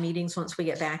down to the meetings once we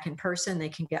get back in person, they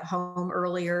can get home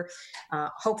earlier.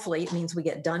 Hopefully it means we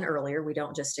get done earlier. We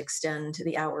don't just extend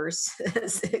the hours,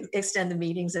 extend the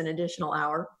meetings an additional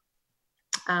hour.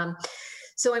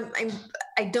 So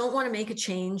I don't want to make a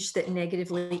change that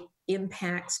negatively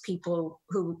impacts people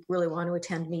who really want to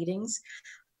attend meetings.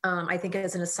 I think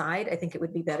as an aside, I think it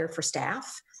would be better for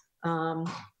staff.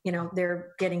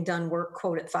 They're getting done work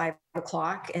quote at 5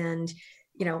 o'clock and,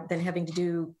 then having to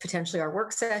do potentially our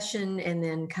work session and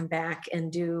then come back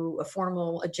and do a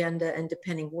formal agenda, and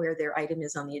depending where their item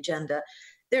is on the agenda,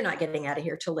 they're not getting out of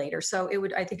here till later. So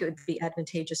I think it would be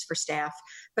advantageous for staff,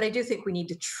 but I do think we need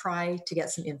to try to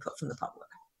get some input from the public.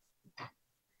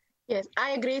 Yes,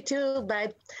 I agree too,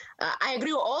 but I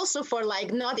agree also for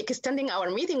not extending our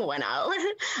meeting 1 hour.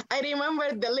 I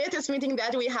remember the latest meeting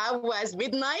that we have was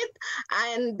midnight,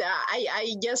 and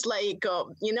I just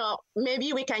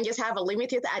maybe we can just have a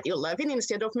limited at 11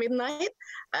 instead of midnight,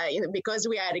 because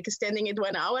we are extending it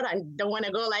 1 hour and don't want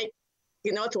to go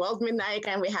 12 midnight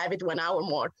and we have it 1 hour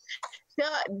more. So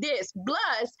this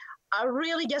plus, I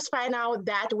really just find out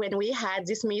that when we had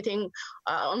this meeting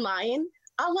online,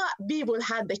 a lot of people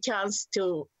had the chance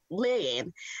to lay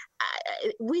in.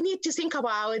 We need to think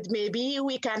about maybe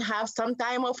we can have some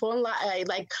time of online,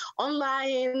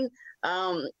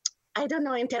 I don't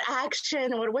know,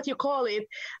 interaction or what you call it.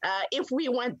 If we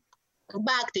went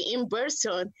back to in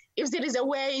person, if there is a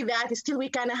way that still we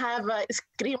can have a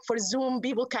screen for Zoom,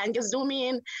 people can just zoom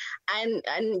in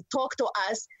and talk to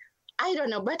us. I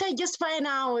don't know, but I just find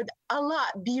out a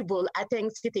lot of people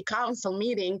attend city council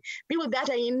meeting, people that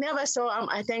I never saw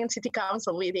attend city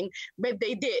council meeting, but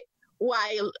they did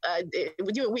while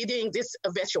we're doing this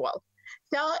virtual.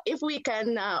 So if we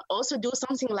can also do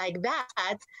something like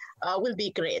that, will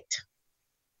be great.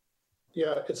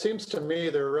 Yeah, it seems to me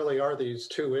there really are these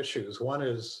two issues. One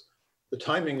is the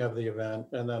timing of the event,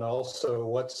 and then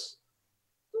also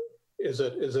is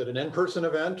it an in-person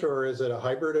event or is it a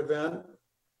hybrid event?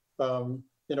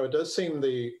 It does seem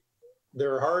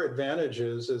there are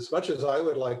advantages. As much as I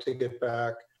would like to get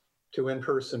back to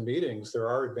in-person meetings, there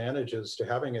are advantages to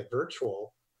having it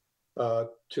virtual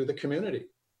to the community.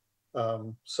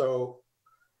 So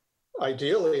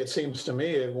ideally, it seems to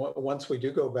me, once we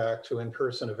do go back to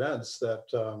in-person events, that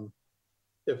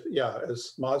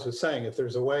as Maz was saying, if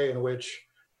there's a way in which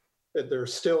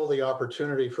there's still the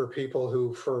opportunity for people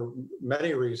who, for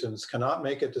many reasons, cannot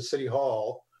make it to City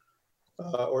Hall,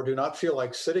 or do not feel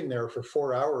like sitting there for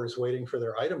 4 hours waiting for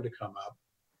their item to come up,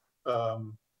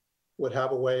 would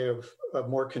have a way of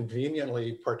more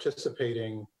conveniently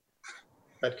participating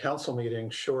at council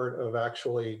meetings short of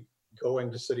actually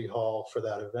going to City Hall for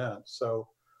that event. So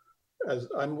as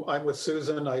I'm with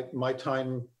Susan, my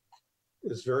time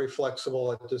is very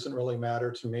flexible. It doesn't really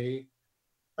matter to me.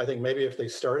 I think maybe if they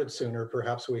started sooner,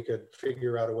 perhaps we could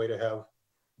figure out a way to have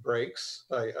breaks.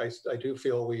 I do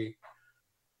feel we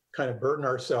kind of burden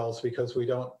ourselves because we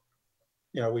don't,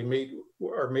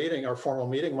 our formal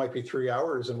meeting might be 3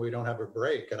 hours and we don't have a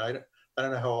break. And I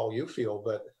don't know how all you feel,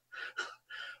 but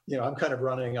I'm kind of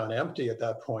running on empty at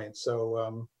that point.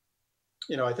 So,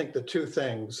 I think the two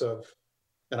things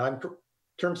in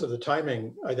terms of the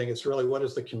timing, I think it's really what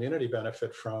does the community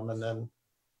benefit from? And then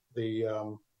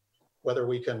whether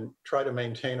we can try to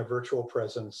maintain a virtual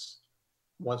presence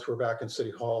once we're back in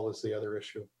City Hall is the other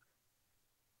issue.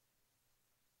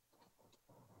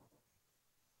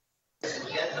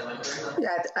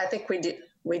 Yeah, I think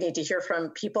we need to hear from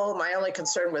people. My only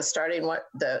concern with starting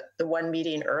the one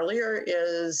meeting earlier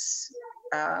is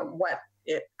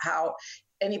how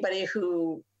anybody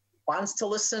who wants to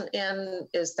listen in,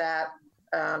 is that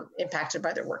impacted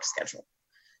by their work schedule.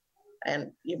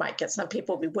 And you might get some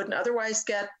people we wouldn't otherwise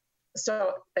get.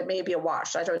 So it may be a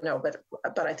wash. I don't know, but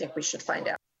I think we should find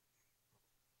out.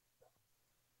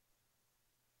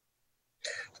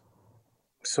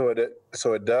 So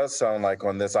it does sound like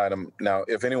on this item, now,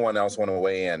 if anyone else want to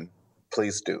weigh in,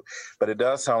 please do. But it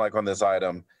does sound like on this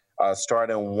item,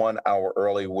 starting 1 hour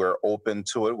early, we're open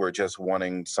to it. We're just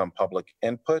wanting some public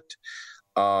input.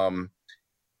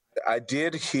 I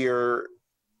did hear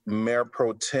Mayor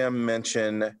Pro Tem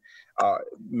mention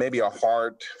maybe a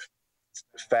hard,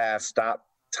 fast stop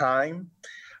time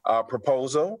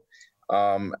proposal.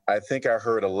 I think I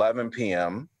heard 11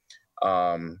 p.m.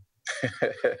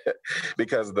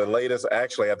 Because the latest,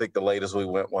 actually, I think the latest we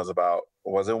went was it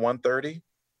 1:30?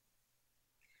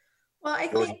 Well, I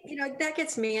think, that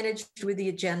gets managed with the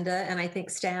agenda, and I think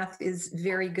staff is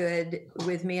very good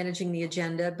with managing the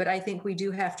agenda, but I think we do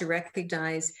have to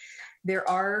recognize there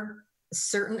are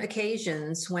certain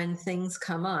occasions when things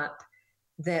come up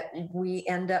that we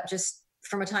end up just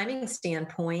from a timing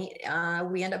standpoint,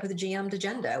 we end up with a jammed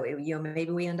agenda.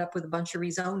 Maybe we end up with a bunch of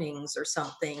rezonings or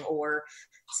something, or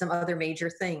some other major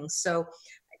things. So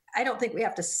I don't think we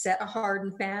have to set a hard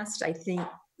and fast. I think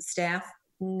staff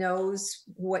knows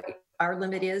what our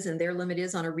limit is and their limit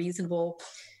is on a reasonable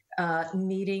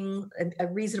meeting, a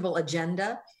reasonable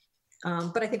agenda.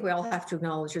 But I think we all have to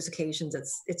acknowledge there's occasions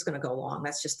it's going to go long.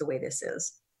 That's just the way this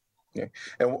is. Yeah.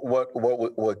 And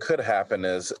what could happen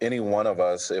is any one of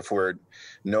us, if we're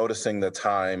noticing the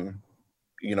time,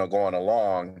 going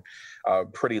along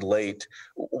pretty late,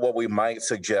 what we might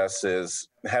suggest is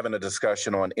having a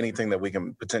discussion on anything that we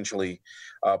can potentially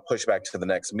push back to the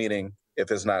next meeting if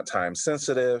it's not time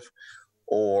sensitive,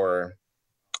 or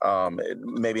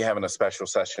maybe having a special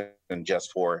session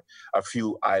just for a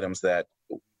few items that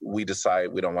we decide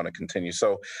we don't want to continue.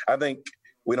 So I think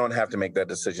we don't have to make that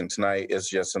decision tonight. It's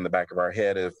just in the back of our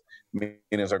head. If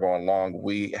meetings are going long,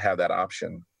 we have that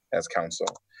option as council.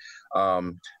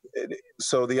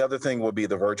 So the other thing would be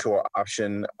the virtual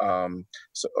option,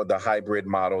 so the hybrid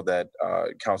model that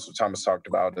Councilor Thomas talked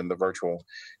about, and the virtual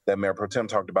that Mayor Pro Tem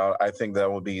talked about. I think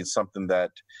that would be something that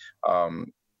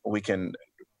we can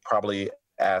probably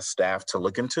ask staff to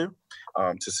look into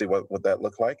to see what that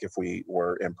looked like if we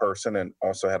were in person and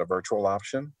also had a virtual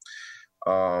option.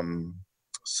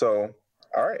 So,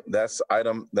 all right, that's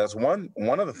one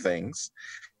of the things.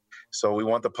 So we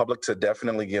want the public to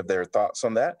definitely give their thoughts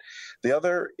on that. The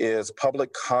other is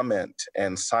public comment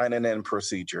and signing in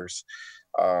procedures.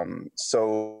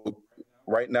 So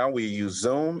right now we use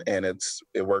Zoom, and it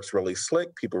works really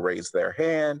slick. People raise their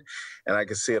hand, and I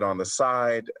can see it on the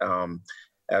side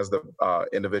as the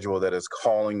individual that is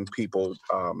calling people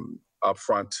up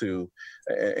front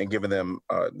and giving them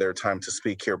their time to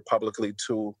speak here publicly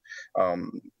to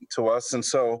us. And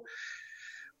so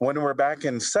when we're back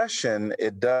in session,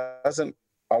 it doesn't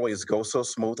always go so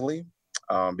smoothly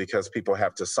because people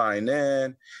have to sign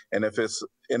in. And if it's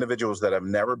individuals that have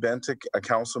never been to a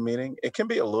council meeting, it can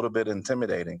be a little bit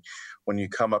intimidating when you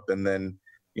come up and then,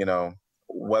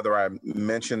 whether I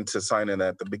mentioned to sign in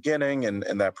at the beginning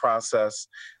and that process,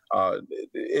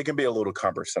 it can be a little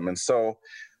cumbersome. And so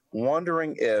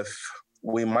wondering if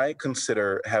we might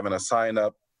consider having a sign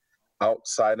up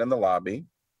outside in the lobby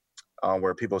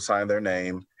where people sign their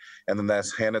name, and then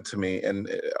that's handed to me, and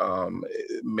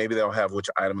maybe they'll have which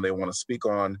item they want to speak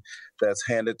on. That's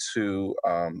handed to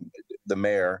the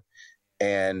mayor,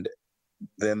 and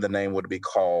then the name would be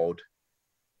called,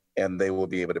 and they will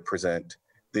be able to present.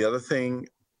 The other thing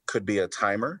could be a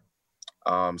timer,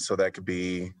 so that could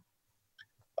be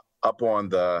up on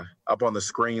the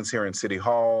screens here in City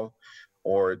Hall,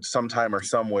 or some timer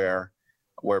somewhere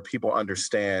where people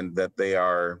understand that they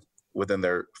are within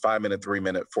their 5 minute, 3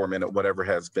 minute, 4 minute, whatever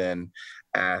has been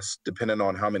asked, depending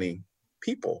on how many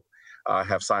people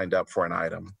have signed up for an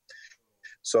item.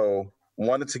 So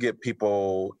wanted to get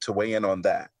people to weigh in on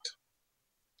that.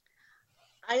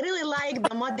 I really like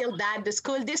the model that the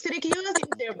school district used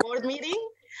in their board meeting,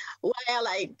 where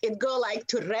it go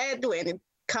to red when it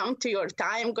come to your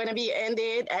time gonna be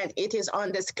ended, and it is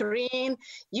on the screen.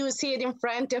 You see it in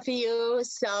front of you,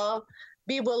 so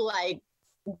people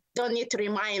don't need to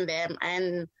remind them,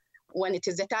 and when it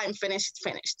is the time finished, it's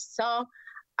finished. So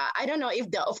I don't know if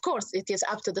of course it is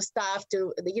up to the staff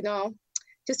to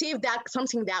see if that's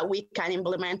something that we can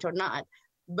implement or not.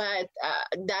 But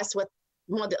that's what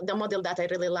the model that I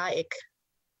really like.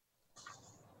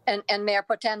 And Mayor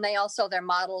Pro Tem, their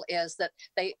model is that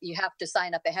you have to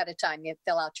sign up ahead of time. You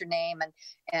fill out your name and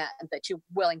that you're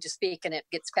willing to speak, and it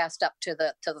gets passed up to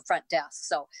the front desk.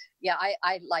 So yeah,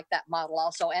 I like that model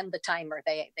also, and the timer.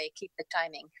 They keep the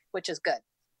timing, which is good.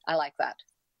 I like that.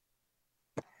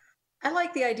 I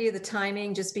like the idea of the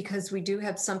timing, just because we do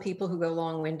have some people who go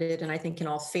long-winded, and I think in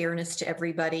all fairness to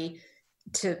everybody,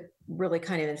 to really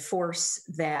kind of enforce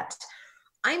that.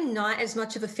 I'm not as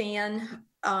much of a fan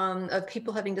of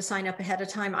people having to sign up ahead of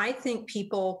time. I think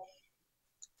people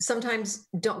sometimes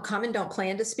don't come and don't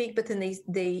plan to speak, but then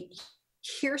they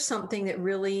hear something that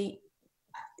really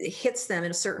hits them in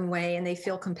a certain way, and they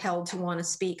feel compelled to want to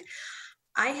speak.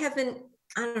 I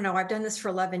don't know, I've done this for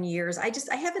 11 years. I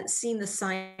haven't seen the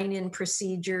sign-in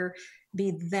procedure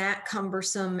be that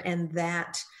cumbersome and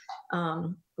that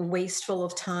wasteful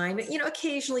of time.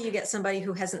 Occasionally you get somebody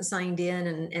who hasn't signed in,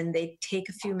 and they take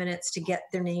a few minutes to get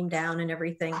their name down and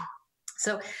everything.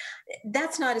 So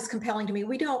that's not as compelling to me.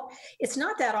 It's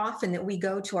not that often that we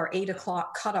go to our 8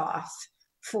 o'clock cutoff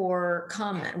for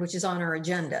comment, which is on our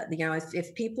agenda. You know,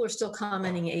 if people are still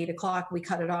commenting at 8 o'clock, we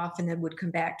cut it off and then would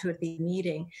come back to it at the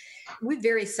meeting. We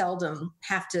very seldom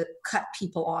have to cut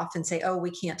people off and say, oh, we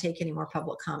can't take any more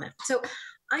public comment. So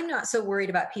I'm not so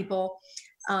worried about people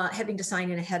having to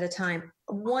sign in ahead of time.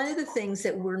 One of the things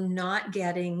that we're not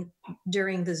getting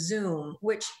during the Zoom,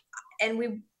 and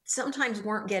we sometimes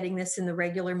weren't getting this in the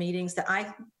regular meetings, that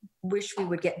I wish we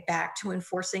would get back to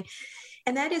enforcing,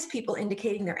 and that is people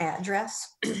indicating their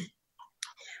address.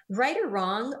 Right or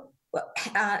wrong,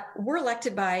 we're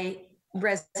elected by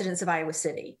residents of Iowa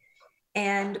City.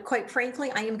 And quite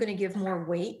frankly, I am going to give more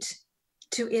weight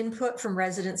to input from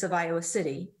residents of Iowa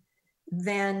City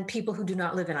than people who do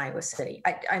not live in Iowa City.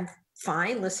 I'm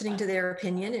fine listening to their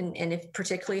opinion, and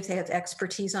particularly if they have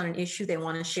expertise on an issue they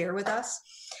want to share with us.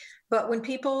 But when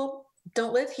people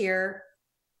don't live here,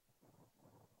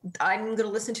 I'm going to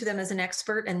listen to them as an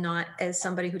expert and not as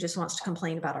somebody who just wants to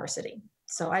complain about our city.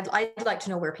 So I'd like to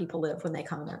know where people live when they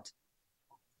comment.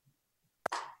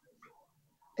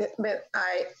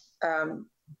 I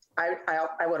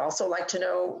would also like to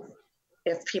know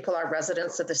if people are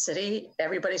residents of the city.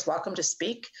 Everybody's welcome to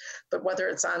speak, but whether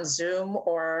it's on Zoom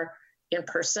or in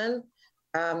person,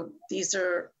 these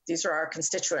are our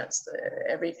constituents.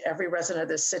 Every resident of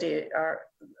this city are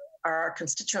our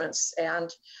constituents,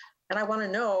 and I want to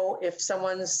know if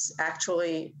someone's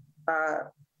actually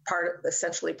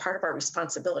essentially part of our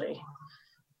responsibility.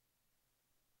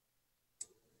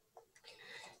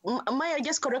 Maya,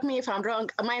 just correct me if I'm wrong.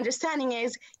 My understanding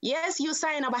is, yes, you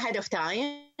sign up ahead of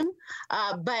time,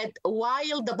 but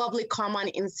while the public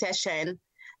comment in session,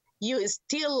 you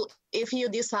still, if you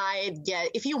decide,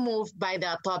 if you move by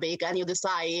the public and you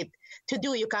decide to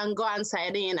do, you can go and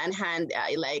sign in and hand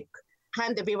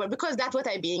the paper, because that's what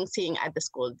I've been seeing at the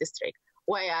school district,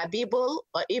 where people,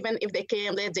 even if they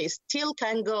came late, they still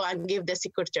can go and give the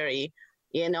secretary,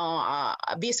 a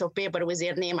piece of paper with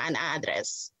their name and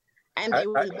address. And they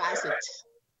will pass it.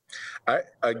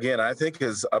 I think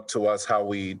it's up to us how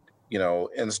we,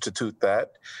 institute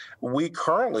that. We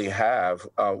currently have,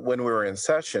 when we're in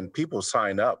session, people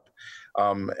sign up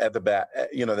at the back.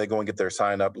 They go and get their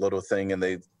sign up little thing, and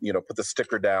they, put the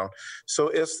sticker down. So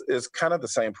it's kind of the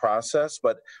same process.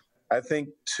 But I think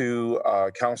to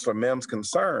Councilor Mims'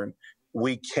 concern,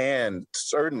 we can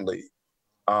certainly,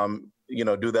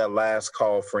 do that last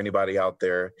call for anybody out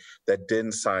there that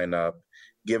didn't sign up,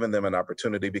 giving them an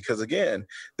opportunity, because again,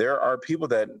 there are people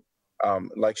that,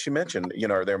 like she mentioned,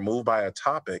 they're moved by a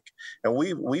topic, and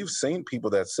we've seen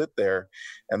people that sit there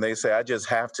and they say, I just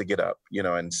have to get up,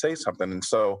 and say something. And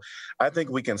so I think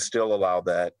we can still allow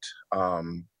that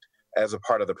as a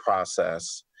part of the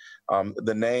process.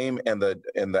 The name and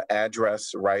the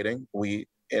address writing,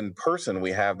 in person,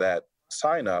 we have that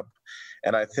sign up.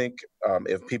 And I think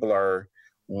if people are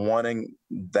wanting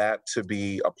that to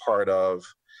be a part of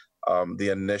the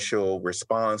initial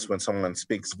response when someone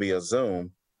speaks via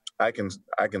Zoom, I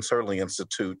can certainly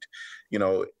institute,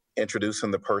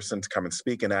 introducing the person to come and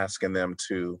speak and asking them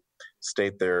to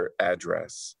state their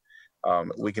address.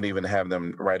 We can even have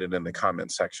them write it in the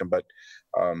comment section. But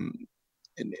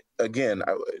again,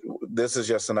 this is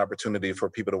just an opportunity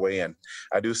for people to weigh in.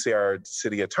 I do see our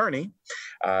city attorney.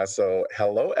 So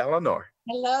hello, Eleanor.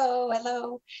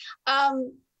 Hello.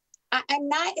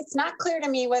 It's not clear to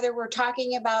me whether we're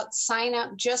talking about sign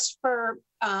up just for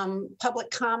public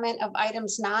comment of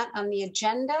items not on the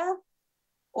agenda,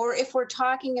 or if we're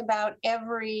talking about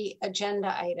every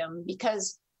agenda item,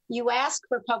 because you ask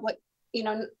for public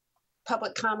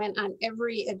comment on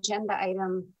every agenda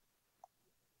item.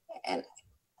 And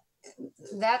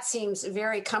that seems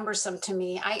very cumbersome to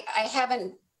me. I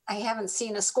haven't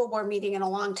seen a school board meeting in a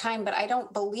long time, but I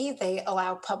don't believe they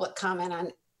allow public comment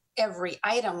on every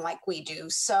item like we do.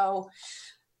 So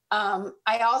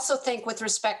I also think with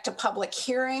respect to public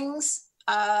hearings,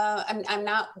 I'm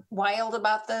not wild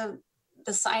about the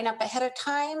sign up ahead of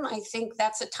time. I think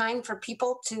that's a time for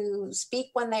people to speak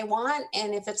when they want.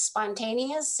 And if it's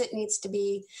spontaneous, it needs to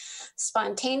be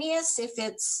spontaneous. If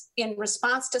it's in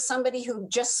response to somebody who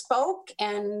just spoke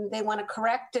and they want to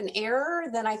correct an error,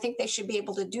 then I think they should be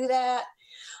able to do that.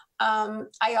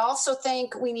 I also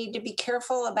think we need to be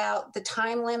careful about the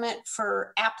time limit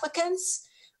for applicants.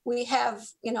 We have,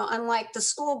 unlike the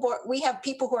school board, we have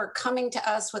people who are coming to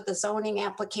us with a zoning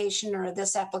application or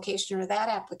this application or that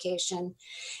application,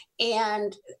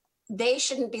 and they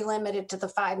shouldn't be limited to the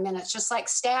 5 minutes, just like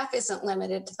staff isn't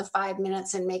limited to the 5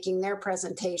 minutes in making their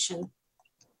presentation.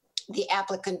 The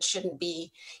applicant shouldn't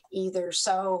be either.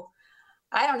 So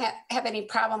I don't have any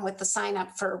problem with the sign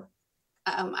up for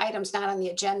items not on the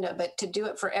agenda, but to do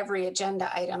it for every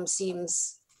agenda item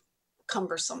seems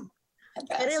cumbersome.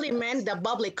 I really meant the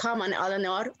public comment,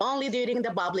 Eleanor, only during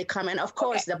the public comment. Of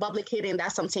course, the public hearing,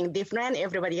 that's something different.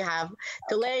 Everybody have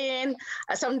to lay in.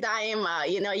 Sometime,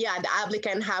 the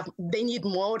applicant they need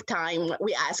more time.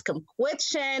 We ask them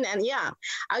question, and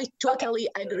I totally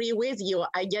agree with you.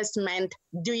 I just meant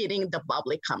during the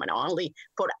public comment only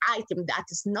for item that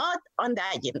is not on the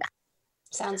agenda.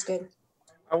 Sounds good.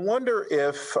 I wonder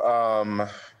if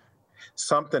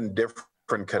something different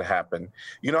could happen.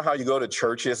 You know how you go to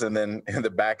churches and then in the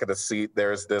back of the seat,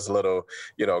 there's this little,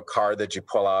 card that you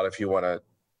pull out if you want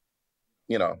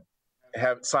to,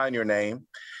 sign your name.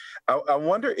 I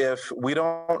wonder if we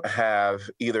don't have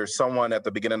either someone at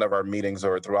the beginning of our meetings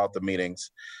or throughout the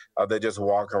meetings that just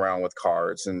walk around with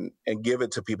cards and give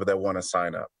it to people that want to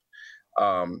sign up.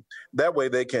 That way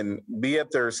they can be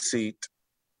at their seat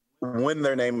when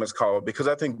their name is called, because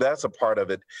I think that's a part of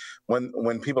it.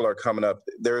 When people are coming up,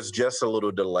 there's just a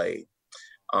little delay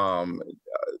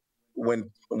when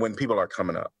people are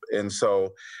coming up. And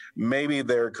so maybe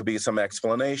there could be some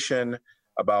explanation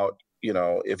about,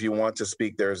 if you want to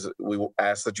speak, we will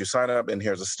ask that you sign up and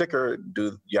here's a sticker,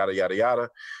 do yada, yada, yada.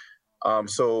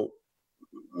 So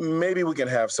maybe we can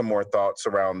have some more thoughts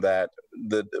around that.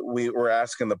 We're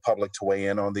asking the public to weigh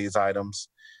in on these items.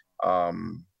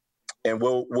 And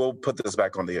we'll put this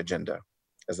back on the agenda.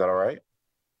 Is that all right?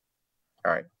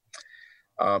 All right.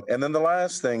 And then the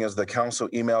last thing is the council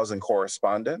emails and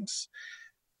correspondence.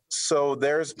 So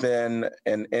there's been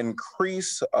an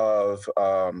increase of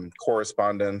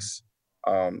correspondence,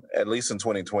 at least in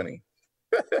 2020.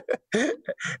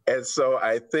 And so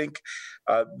I think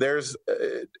there's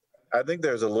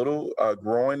a little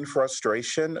growing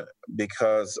frustration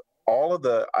because all of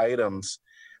the items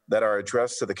that are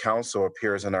addressed to the council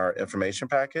appears in our information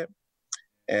packet.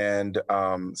 And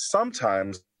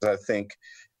sometimes I think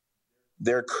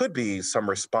there could be some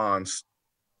response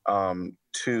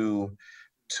to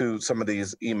some of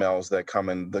these emails that come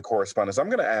in the correspondence. I'm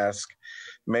going to ask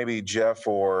maybe Jeff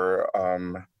or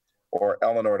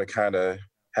Eleanor to kind of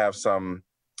have some,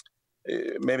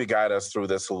 maybe guide us through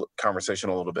this conversation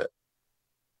a little bit.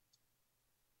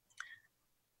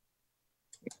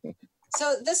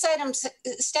 So this item,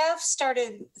 staff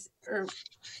started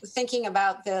thinking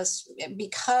about this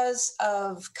because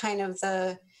of kind of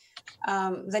the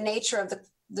nature of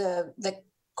the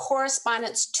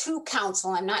correspondence to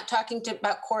council. I'm not talking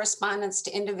about correspondence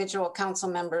to individual council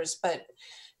members, but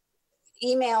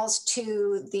emails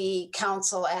to the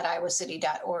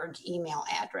council@iowacity.org email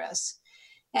address.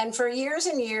 And for years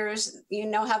and years,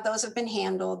 how those have been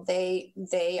handled. They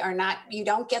are not, you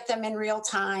don't get them in real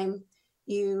time.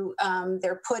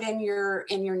 They're put in your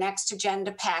next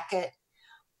agenda packet.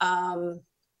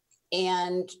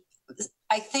 And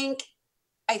I think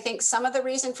some of the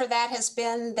reason for that has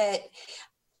been that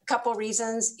a couple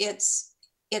reasons. It's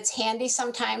handy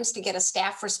sometimes to get a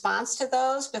staff response to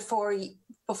those before you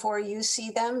see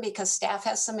them, because staff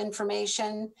has some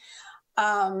information.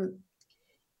 And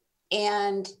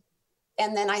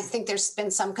then I think there's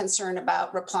been some concern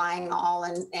about replying all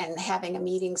and having a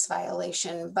meetings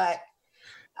violation. But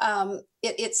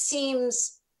it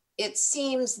seems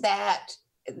that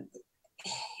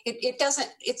it doesn't.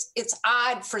 It's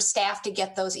odd for staff to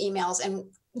get those emails and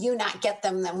you not get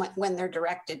them when they're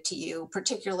directed to you,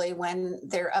 particularly when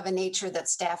they're of a nature that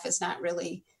staff doesn't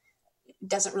really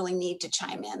need to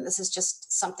chime in. This is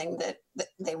just something that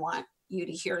they want you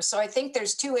to hear. So I think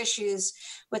there's two issues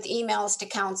with emails to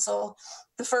council.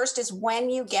 The first is when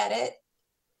you get it,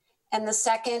 and the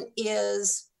second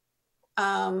is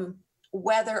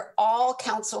whether all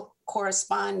council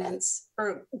correspondence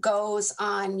goes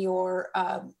on your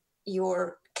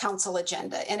council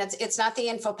agenda. And it's not the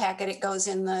info packet, it goes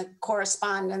in the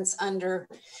correspondence on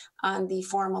the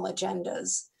formal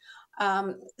agendas.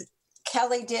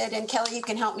 Kelly did, and Kelly, you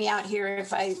can help me out here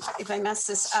if I mess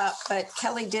this up, but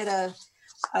Kelly did a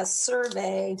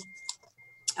survey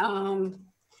of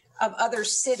other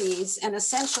cities, and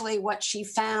essentially what she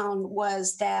found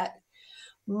was that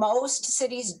most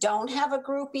cities don't have a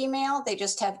group email, they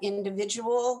just have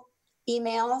individual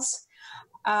emails.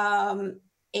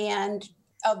 And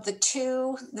of the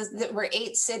two, there were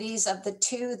 8 cities. Of the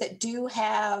 2 that do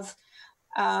have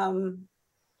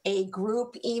a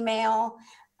group email,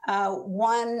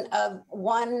 one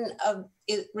of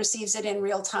it receives it in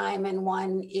real time, and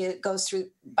one it goes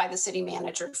through by the city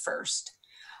manager first.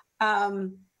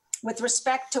 With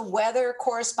respect to whether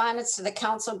correspondence to the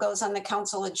council goes on the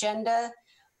council agenda,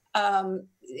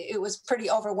 it was pretty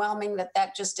overwhelming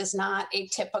that just is not a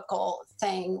typical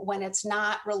thing when it's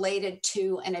not related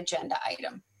to an agenda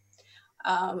item.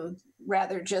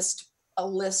 Rather just a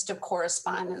list of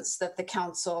correspondence that the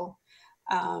council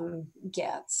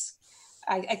gets.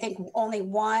 I think only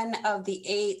one of the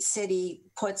 8 city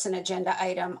puts an agenda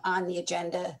item on the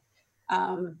agenda.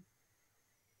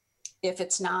 If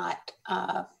it's not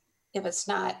an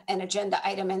agenda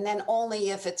item, and then only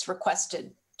if it's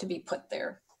requested to be put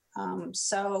there.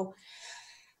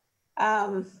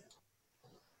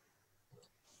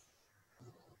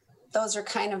 Those are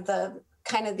kind of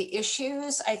the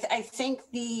issues. I think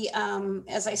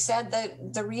as I said,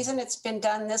 the reason it's been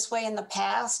done this way in the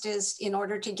past is in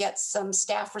order to get some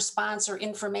staff response or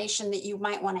information that you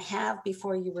might want to have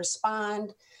before you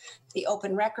respond, the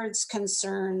open records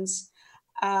concerns.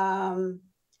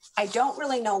 I don't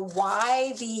really know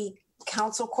why the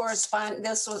council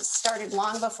this was started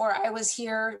long before I was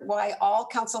here, why all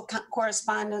council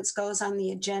correspondence goes on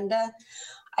the agenda.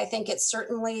 I think it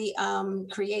certainly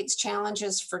creates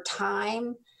challenges for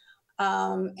time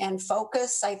and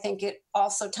focus. I think it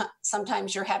also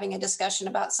sometimes you're having a discussion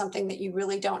about something that you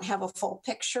really don't have a full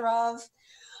picture of.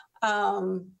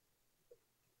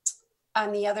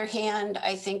 On the other hand,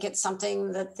 I think it's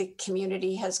something that the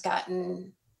community has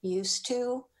gotten used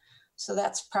to. So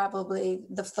that's probably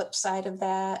the flip side of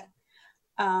that.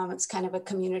 It's kind of a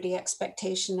community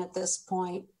expectation at this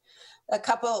point.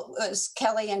 As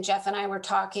Kelly and Jeff and I were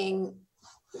talking,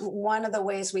 one of the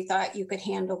ways we thought you could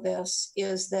handle this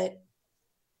is that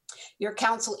your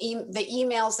council, the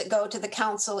emails that go to the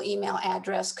council email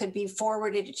address could be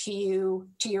forwarded to you,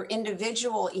 to your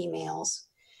individual emails.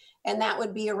 And that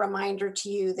would be a reminder to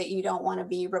you that you don't want to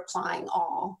be replying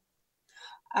all.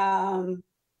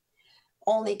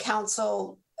 Only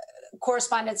council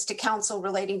correspondence to council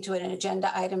relating to an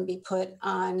agenda item be put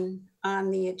on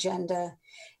the agenda.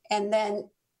 And then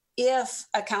if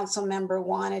a council member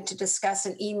wanted to discuss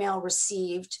an email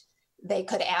received, they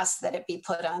could ask that it be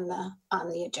put on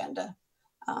the agenda.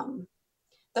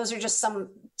 Those are just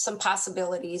some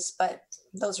possibilities, but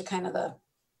those are kind of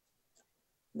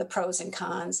the pros and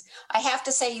cons. I have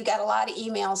to say you got a lot of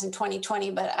emails in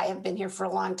 2020, but I have been here for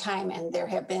a long time, and there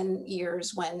have been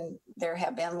years when there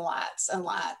have been lots and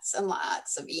lots and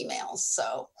lots of emails.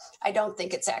 So I don't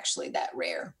think it's actually that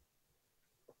rare.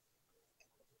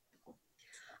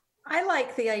 I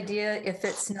like the idea, if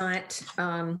it's not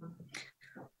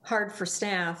hard for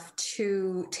staff,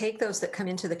 to take those that come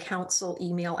into the council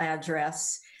email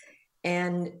address,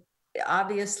 and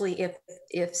obviously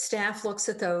if staff looks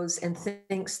at those and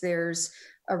thinks there's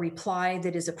a reply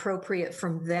that is appropriate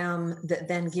from them that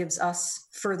then gives us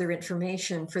further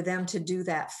information, for them to do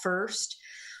that first,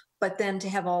 but then to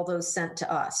have all those sent to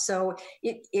us. So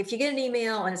if you get an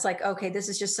email and it's like, okay, this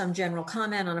is just some general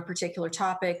comment on a particular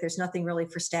topic, there's nothing really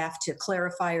for staff to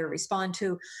clarify or respond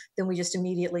to, then we just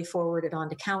immediately forward it on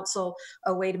to council.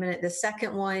 Oh, wait a minute, the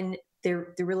second one,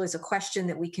 there really is a question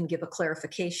that we can give a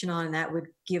clarification on, and that would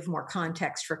give more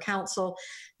context for council.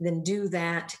 Then do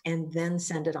that and then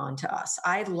send it on to us.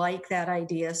 I like that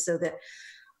idea, so that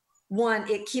one,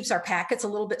 it keeps our packets a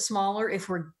little bit smaller if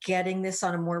we're getting this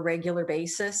on a more regular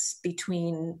basis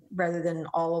rather than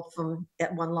all of them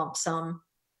at one lump sum.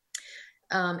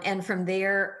 And from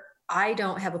there, I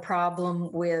don't have a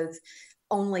problem with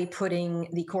only putting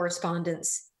the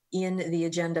correspondence in the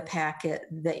agenda packet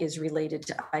that is related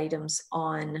to items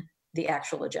on the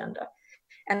actual agenda.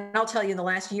 And I'll tell you, in the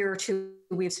last year or two,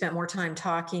 we've spent more time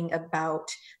talking about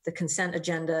the consent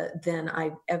agenda than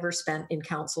I've ever spent in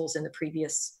councils in the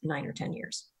previous 9 or 10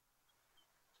 years.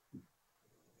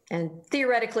 And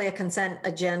theoretically, a consent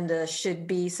agenda should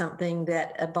be something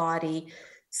that a body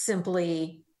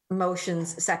simply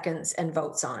motions, seconds, and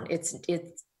votes on.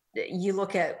 You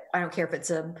look at, I don't care if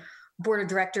it's a board of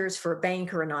directors for a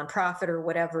bank or a nonprofit or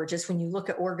whatever, just when you look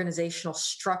at organizational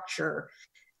structure,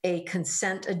 a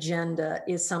consent agenda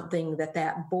is something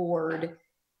that board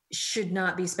should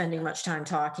not be spending much time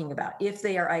talking about. If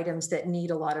they are items that need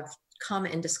a lot of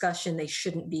comment and discussion, they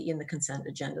shouldn't be in the consent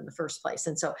agenda in the first place.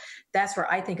 And so that's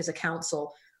where I think as a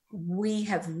council, we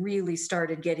have really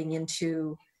started getting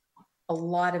into a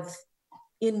lot of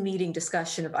in-meeting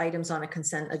discussion of items on a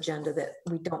consent agenda that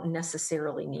we don't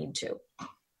necessarily need to.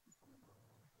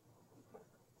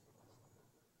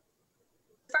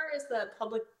 As far as the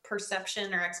public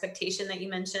perception or expectation that you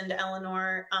mentioned,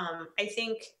 Eleanor, I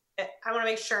think I want to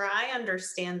make sure I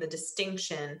understand the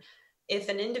distinction. If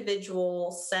an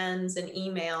individual sends an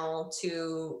email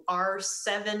to our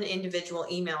 7 individual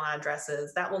email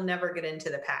addresses, that will never get into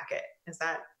the packet. Is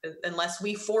that, unless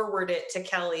we forward it to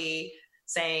Kelly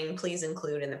saying, please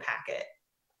include in the packet.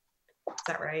 Is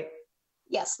that right?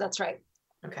 Yes, that's right.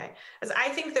 Okay. As I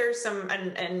think there's some,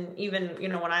 and even,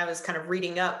 when I was kind of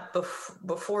reading up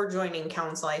before joining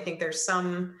council, I think there's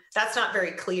some, that's not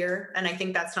very clear. And I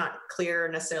think that's not clear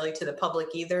necessarily to the public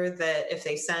either, that if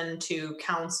they send to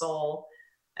council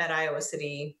at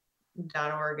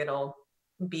iowacity.org, it'll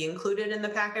be included in the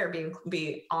packet or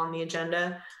be on the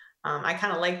agenda. I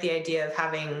kind of like the idea of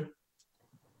having,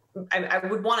 I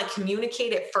would want to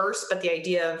communicate it first, but the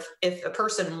idea of if a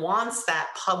person wants that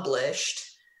published,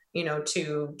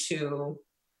 to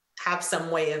have some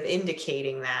way of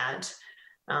indicating that.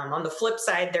 On the flip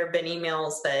side, there have been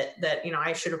emails that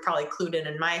I should have probably clued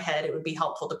in my head. It would be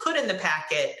helpful to put in the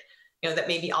packet, that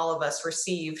maybe all of us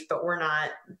received, but we're not,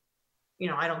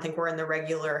 I don't think we're in the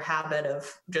regular habit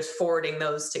of just forwarding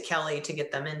those to Kelly to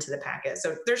get them into the packet.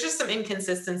 So there's just some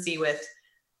inconsistency with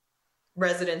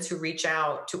residents who reach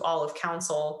out to all of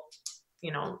council,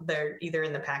 they're either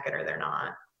in the packet or they're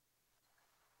not.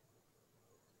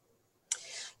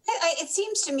 It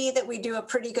seems to me that we do a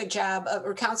pretty good job,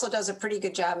 or council does a pretty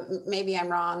good job, maybe I'm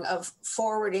wrong, of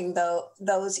forwarding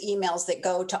those emails that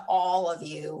go to all of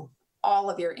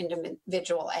your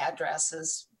individual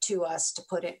addresses to us to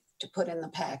put in the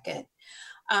packet.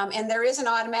 And there is an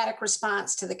automatic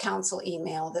response to the council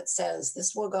email that says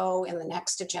this will go in the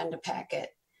next agenda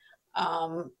packet.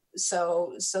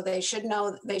 So they should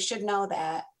know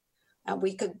that.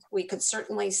 We could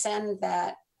certainly send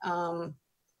that,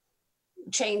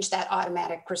 change that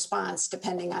automatic response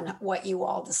depending on what you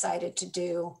all decided to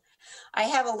do. I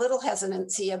have a little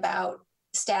hesitancy about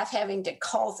staff having to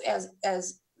call,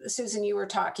 as Susan, you were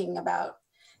talking about,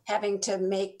 having to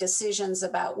make decisions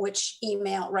about which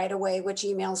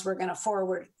emails we're going to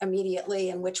forward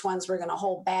immediately and which ones we're going to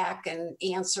hold back and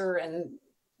answer and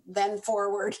then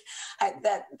forward.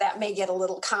 That may get a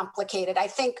little complicated. I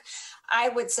think I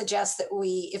would suggest that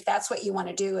if that's what you want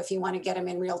to do, if you want to get them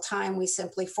in real time, we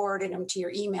simply forwarded them to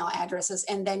your email addresses,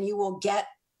 and then you will get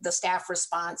the staff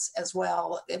response as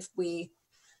well if we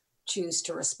choose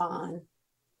to respond.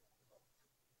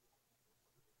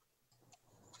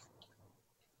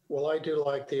 Well, I do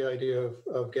like the idea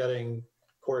of getting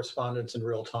correspondence in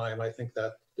real time. I think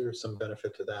that there's some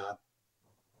benefit to that.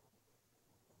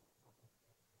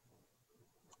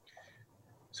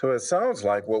 So it sounds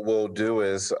like what we'll do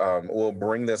is we'll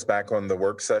bring this back on the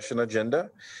work session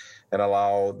agenda and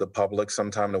allow the public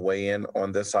some time to weigh in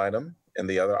on this item and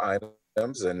the other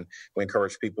items. And we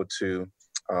encourage people to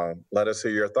let us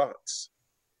hear your thoughts.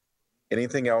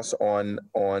 Anything else on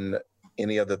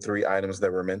any of the three items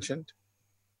that were mentioned?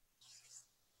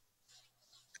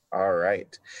 All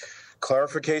right.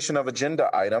 Clarification of agenda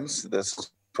items. This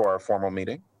is for our formal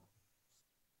meeting.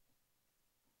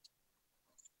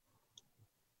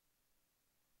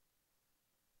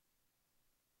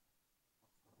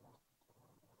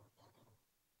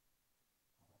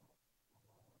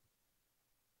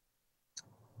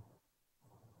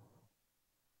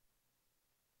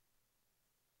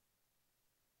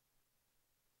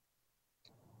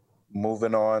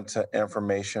 Moving on to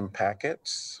information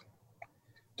packets,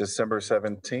 December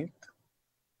 17th.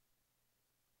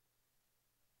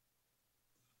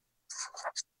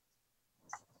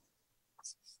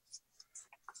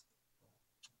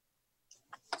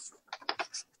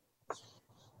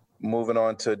 Moving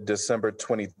on to December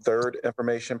 23rd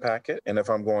information packet. And if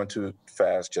I'm going too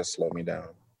fast, just slow me down.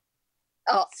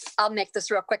 Oh, I'll make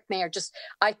this real quick, Mayor. Just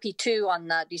IP2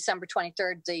 on December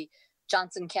 23rd, the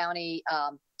Johnson County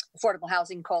Affordable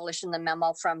Housing Coalition, the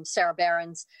memo from Sarah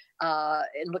Behrens,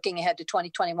 looking ahead to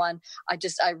 2021.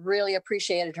 I really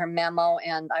appreciated her memo,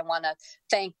 and I want to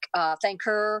thank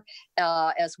her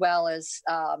as well as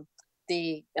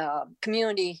the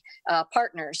community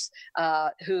partners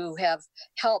who have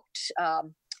helped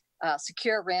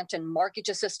secure rent and mortgage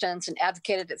assistance and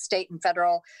advocated at state and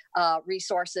federal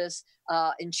resources,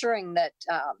 ensuring that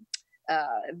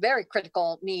very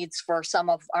critical needs for some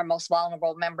of our most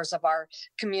vulnerable members of our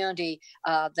community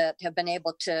that have been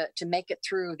able to make it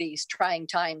through these trying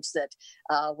times that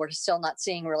we're still not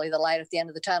seeing really the light at the end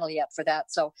of the tunnel yet for that.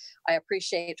 So I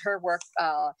appreciate her work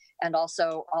and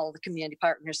also all of the community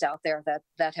partners out there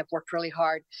that have worked really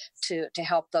hard to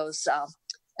help those,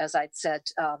 as I'd said,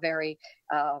 very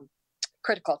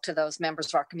critical to those members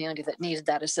of our community that needed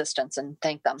that assistance, and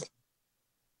thank them.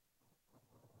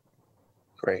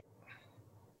 Great.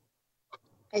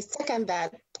 I second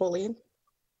that, Pauline.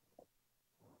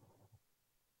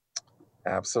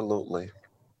 Absolutely.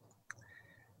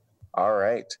 All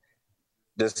right.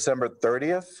 December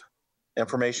 30th,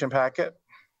 information packet.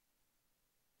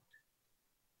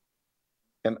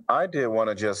 And I did want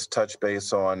to just touch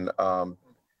base on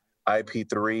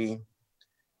IP3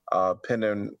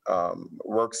 pending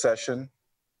work session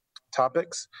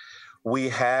topics. We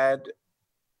had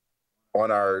on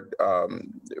our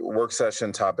work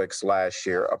session topics last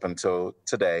year up until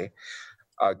today,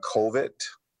 COVID.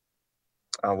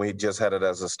 We just had it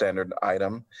as a standard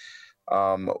item.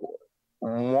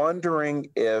 wondering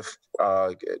if,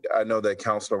 I know that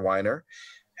Councilor Weiner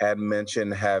had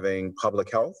mentioned having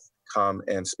public health come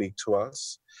and speak to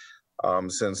us,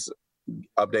 since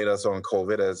update us on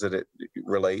COVID as it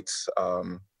relates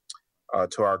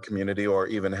to our community, or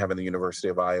even having the University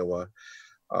of Iowa,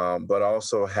 but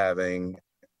also having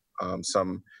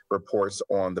some reports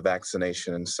on the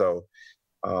vaccination. And so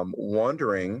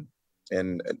wondering,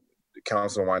 and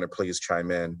Councilor Weiner, please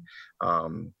chime in,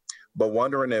 but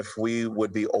wondering if we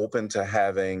would be open to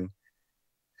having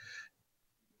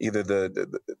either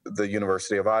the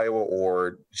University of Iowa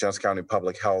or Johnson County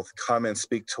Public Health come and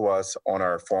speak to us on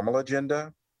our formal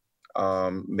agenda,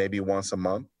 maybe once a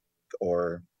month,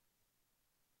 or,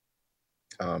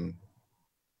 and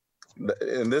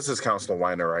this is Councilor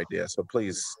Weiner idea, so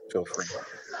please feel free.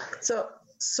 So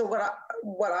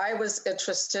what I was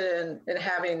interested in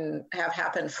having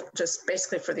happen just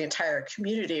basically for the entire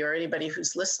community or anybody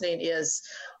who's listening is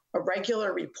a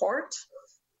regular report,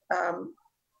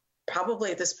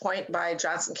 probably at this point by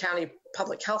Johnson County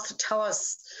Public Health, to tell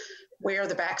us where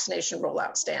the vaccination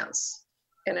rollout stands,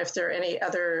 and if there are any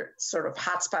other sort of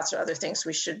hotspots or other things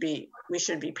we should be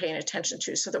paying attention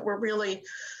to, so that we're really.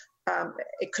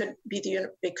 It could be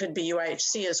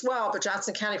UIHC as well, but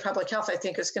Johnson County Public Health, I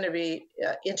think, is going to be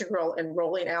integral in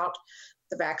rolling out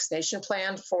the vaccination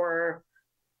plan for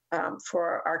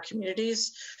our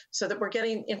communities, so that we're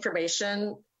getting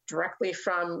information directly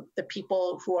from the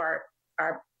people who are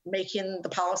making the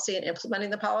policy and implementing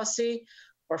the policy,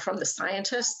 or from the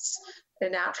scientists,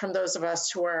 and not from those of us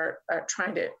who are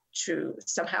trying to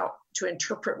somehow to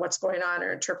interpret what's going on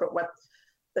or interpret what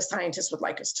the scientists would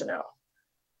like us to know.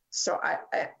 So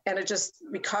and it just,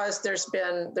 because there's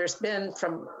been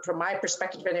from my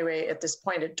perspective anyway, at this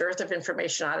point, a dearth of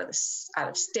information out of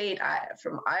state,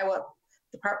 from Iowa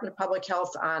Department of Public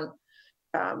Health on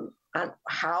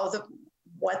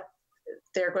what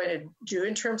they're going to do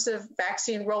in terms of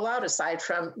vaccine rollout, aside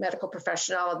from medical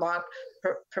professionals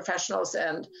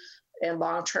and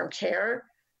long-term care.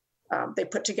 They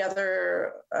put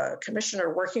together a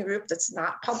commissioner working group that's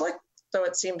not public. So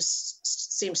it seems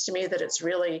to me that it's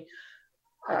really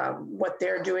what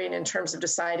they're doing in terms of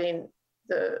deciding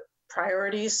the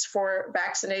priorities for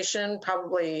vaccination,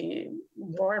 probably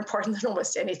more important than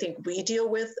almost anything we deal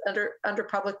with under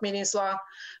public meetings law.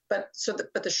 But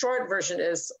the short version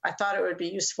is, I thought it would be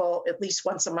useful at least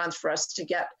once a month for us to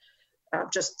get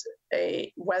just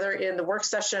whether in the work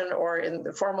session or in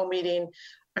the formal meeting,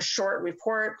 a short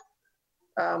report.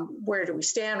 Where do we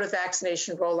stand with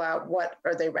vaccination rollout? What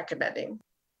are they recommending?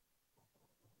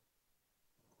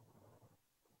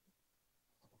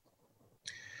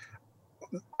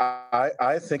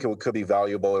 I think it could be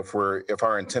valuable if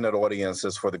our intended audience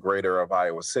is for the greater of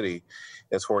Iowa City,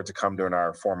 is for it to come during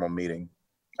our formal meeting.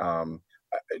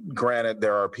 Granted,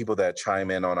 there are people that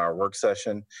chime in on our work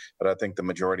session, but I think the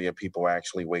majority of people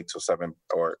actually wait till 7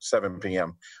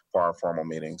 p.m. for our formal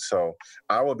meeting. So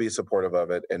I will be supportive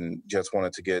of it, and just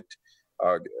wanted to get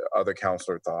other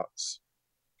counselor thoughts.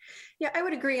 Yeah, I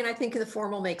would agree. And I think the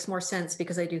formal makes more sense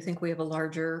because I do think we have a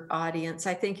larger audience.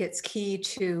 I think it's key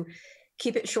to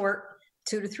keep it short,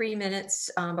 2 to 3 minutes.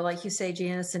 But like you say,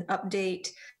 Janice, an update,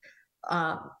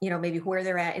 maybe where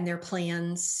they're at in their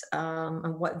plans,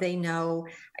 and what they know.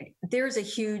 There's a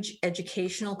huge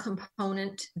educational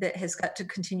component that has got to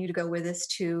continue to go with us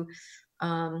to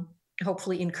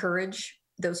hopefully encourage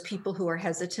those people who are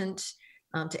hesitant,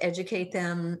 to educate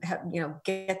them,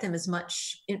 get them as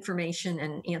much information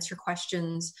and answer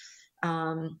questions,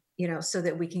 so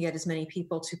that we can get as many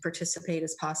people to participate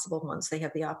as possible once they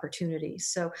have the opportunity.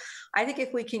 So I think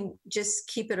if we can just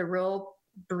keep it a real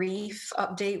brief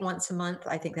update once a month,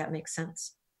 I think that makes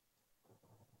sense.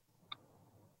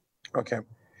 Okay.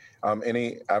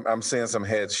 I'm seeing some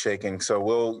heads shaking. So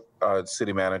we'll,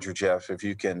 City Manager Jeff, if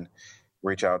you can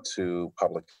reach out to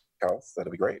Public Health,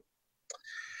 that'd be great.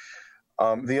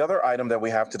 The other item that we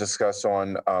have to discuss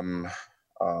on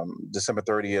December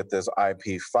 30th is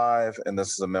IP5, and this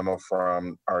is a memo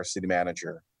from our City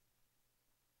Manager.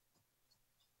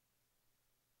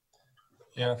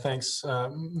 Yeah, thanks,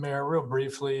 Mayor. Real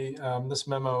briefly, this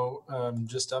memo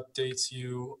just updates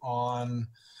you on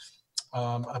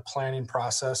a planning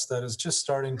process that is just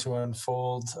starting to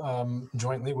unfold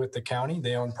jointly with the county.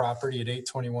 They own property at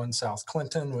 821 South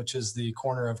Clinton, which is the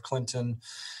corner of Clinton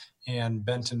and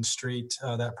Benton Street.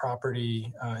 That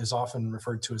property is often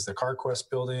referred to as the CarQuest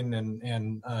building,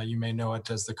 and you may know it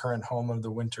as the current home of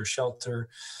the winter shelter.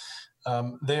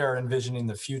 They are envisioning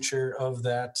the future of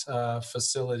that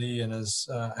facility and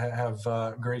have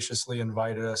graciously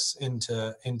invited us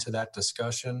into that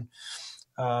discussion.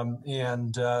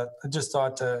 I just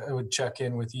thought I would check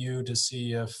in with you to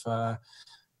see if a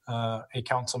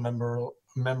council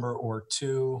member or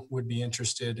two would be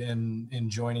interested in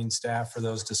joining staff for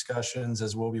those discussions,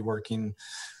 as we'll be working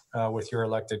with your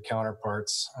elected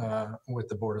counterparts with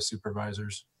the Board of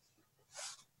Supervisors.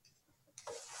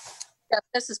 Yeah,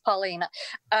 this is Pauline.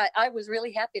 I was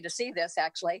really happy to see this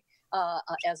actually.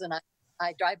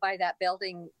 I drive by that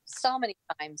building so many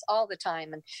times, all the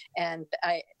time, and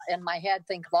I in my head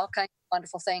think of all kinds of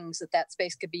wonderful things that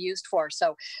space could be used for.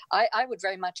 So I would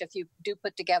very much, if you do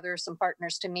put together some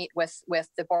partners to meet with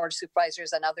the Board of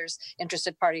Supervisors and others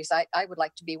interested parties, I would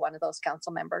like to be one of those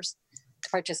council members to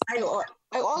participate.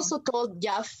 I also told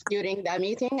Jeff during the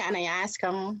meeting, and I asked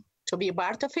him to be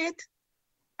part of it.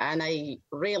 And I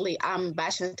really am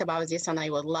passionate about this, and I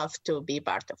would love to be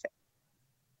part of it.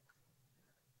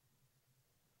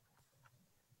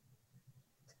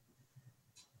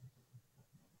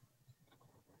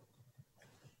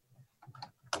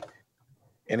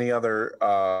 Any other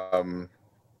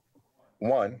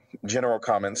general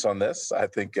comments on this? I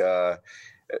think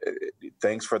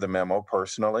thanks for the memo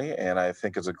personally, and I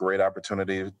think it's a great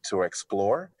opportunity to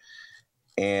explore.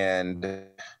 And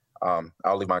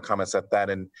I'll leave my comments at that.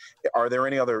 And are there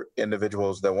any other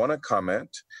individuals that want to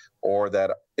comment or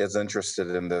that is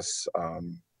interested in this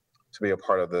to be a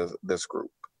part of this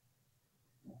group?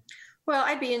 Well,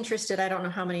 I'd be interested. I don't know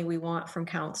how many we want from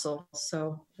council,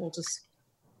 so we'll just.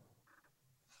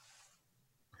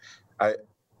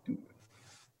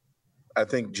 I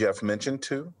think Jeff mentioned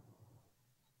 2.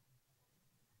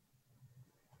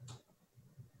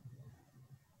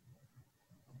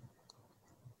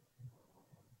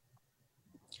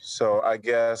 So I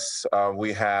guess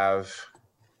we have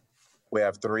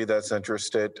 3 that's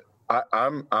interested.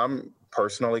 I'm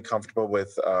personally comfortable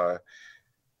with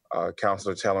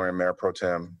Councilor Taylor and Mayor Pro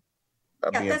Tem.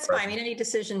 Yeah, that's fine. I mean, any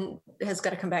decision has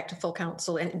got to come back to full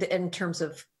council in terms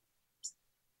of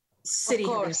city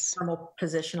having a formal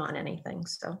position on anything.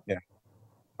 So yeah,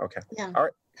 okay, yeah. All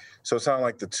right. So it sounds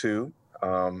like the 2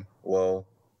 will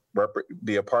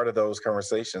be a part of those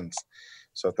conversations.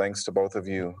 So thanks to both of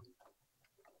you.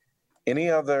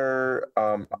 Any other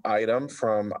item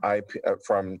from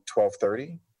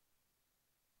 1230?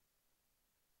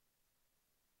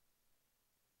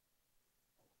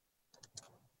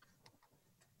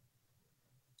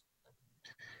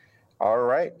 All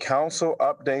right, council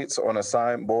updates on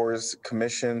assigned boards,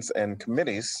 commissions, and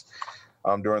committees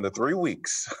during the 3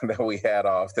 weeks that we had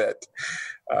off. That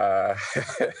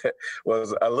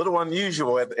was a little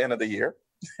unusual at the end of the year.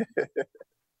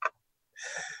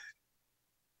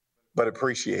 But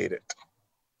appreciate it.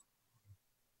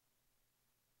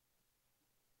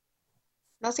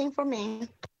 Nothing for me.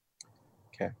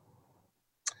 Okay.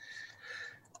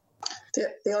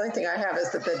 The only thing I have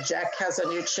is that the JEC has a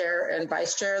new chair and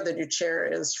vice chair. The new chair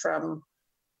is from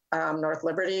North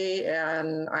Liberty,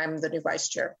 and I'm the new vice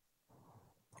chair.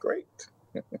 Great.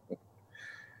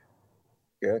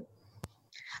 Good.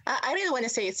 I really want to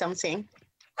say something.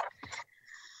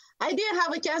 I did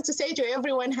have a chance to say to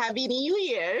everyone, Happy New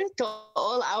Year to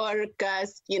all our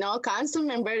council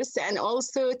members, and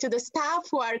also to the staff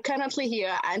who are currently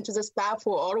here and to the staff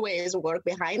who always work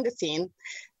behind the scene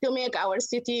to make our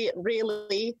city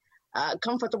really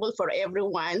comfortable for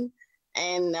everyone.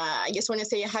 And I just want to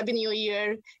say Happy New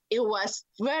Year. It was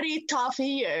very tough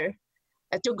year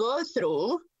to go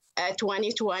through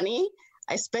 2020.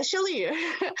 Especially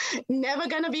never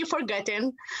gonna be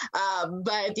forgotten,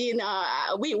 but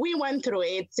we went through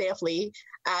it safely.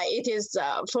 It is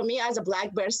for me as a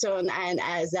Black person and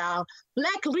as a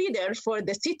Black leader for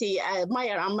the city,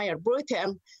 Mayor and Mayor Pro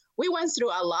Tem, we went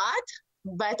through a lot,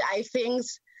 but I think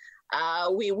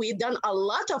we done a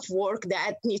lot of work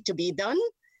that need to be done.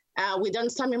 We done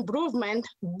some improvement,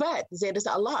 but there is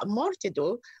a lot more to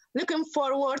do. Looking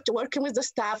forward to working with the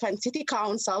staff and City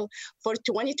Council for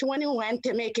 2021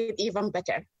 to make it even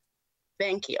better.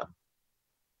 Thank you.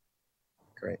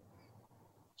 Great.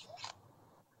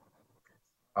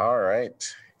 All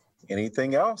right.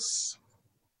 Anything else?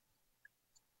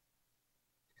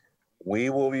 We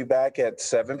will be back at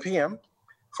 7 p.m.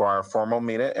 for our formal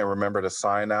meeting. And remember to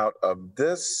sign out of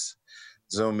this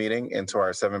Zoom meeting into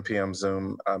our 7 p.m.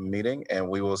 Zoom meeting, and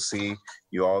we will see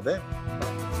you all then.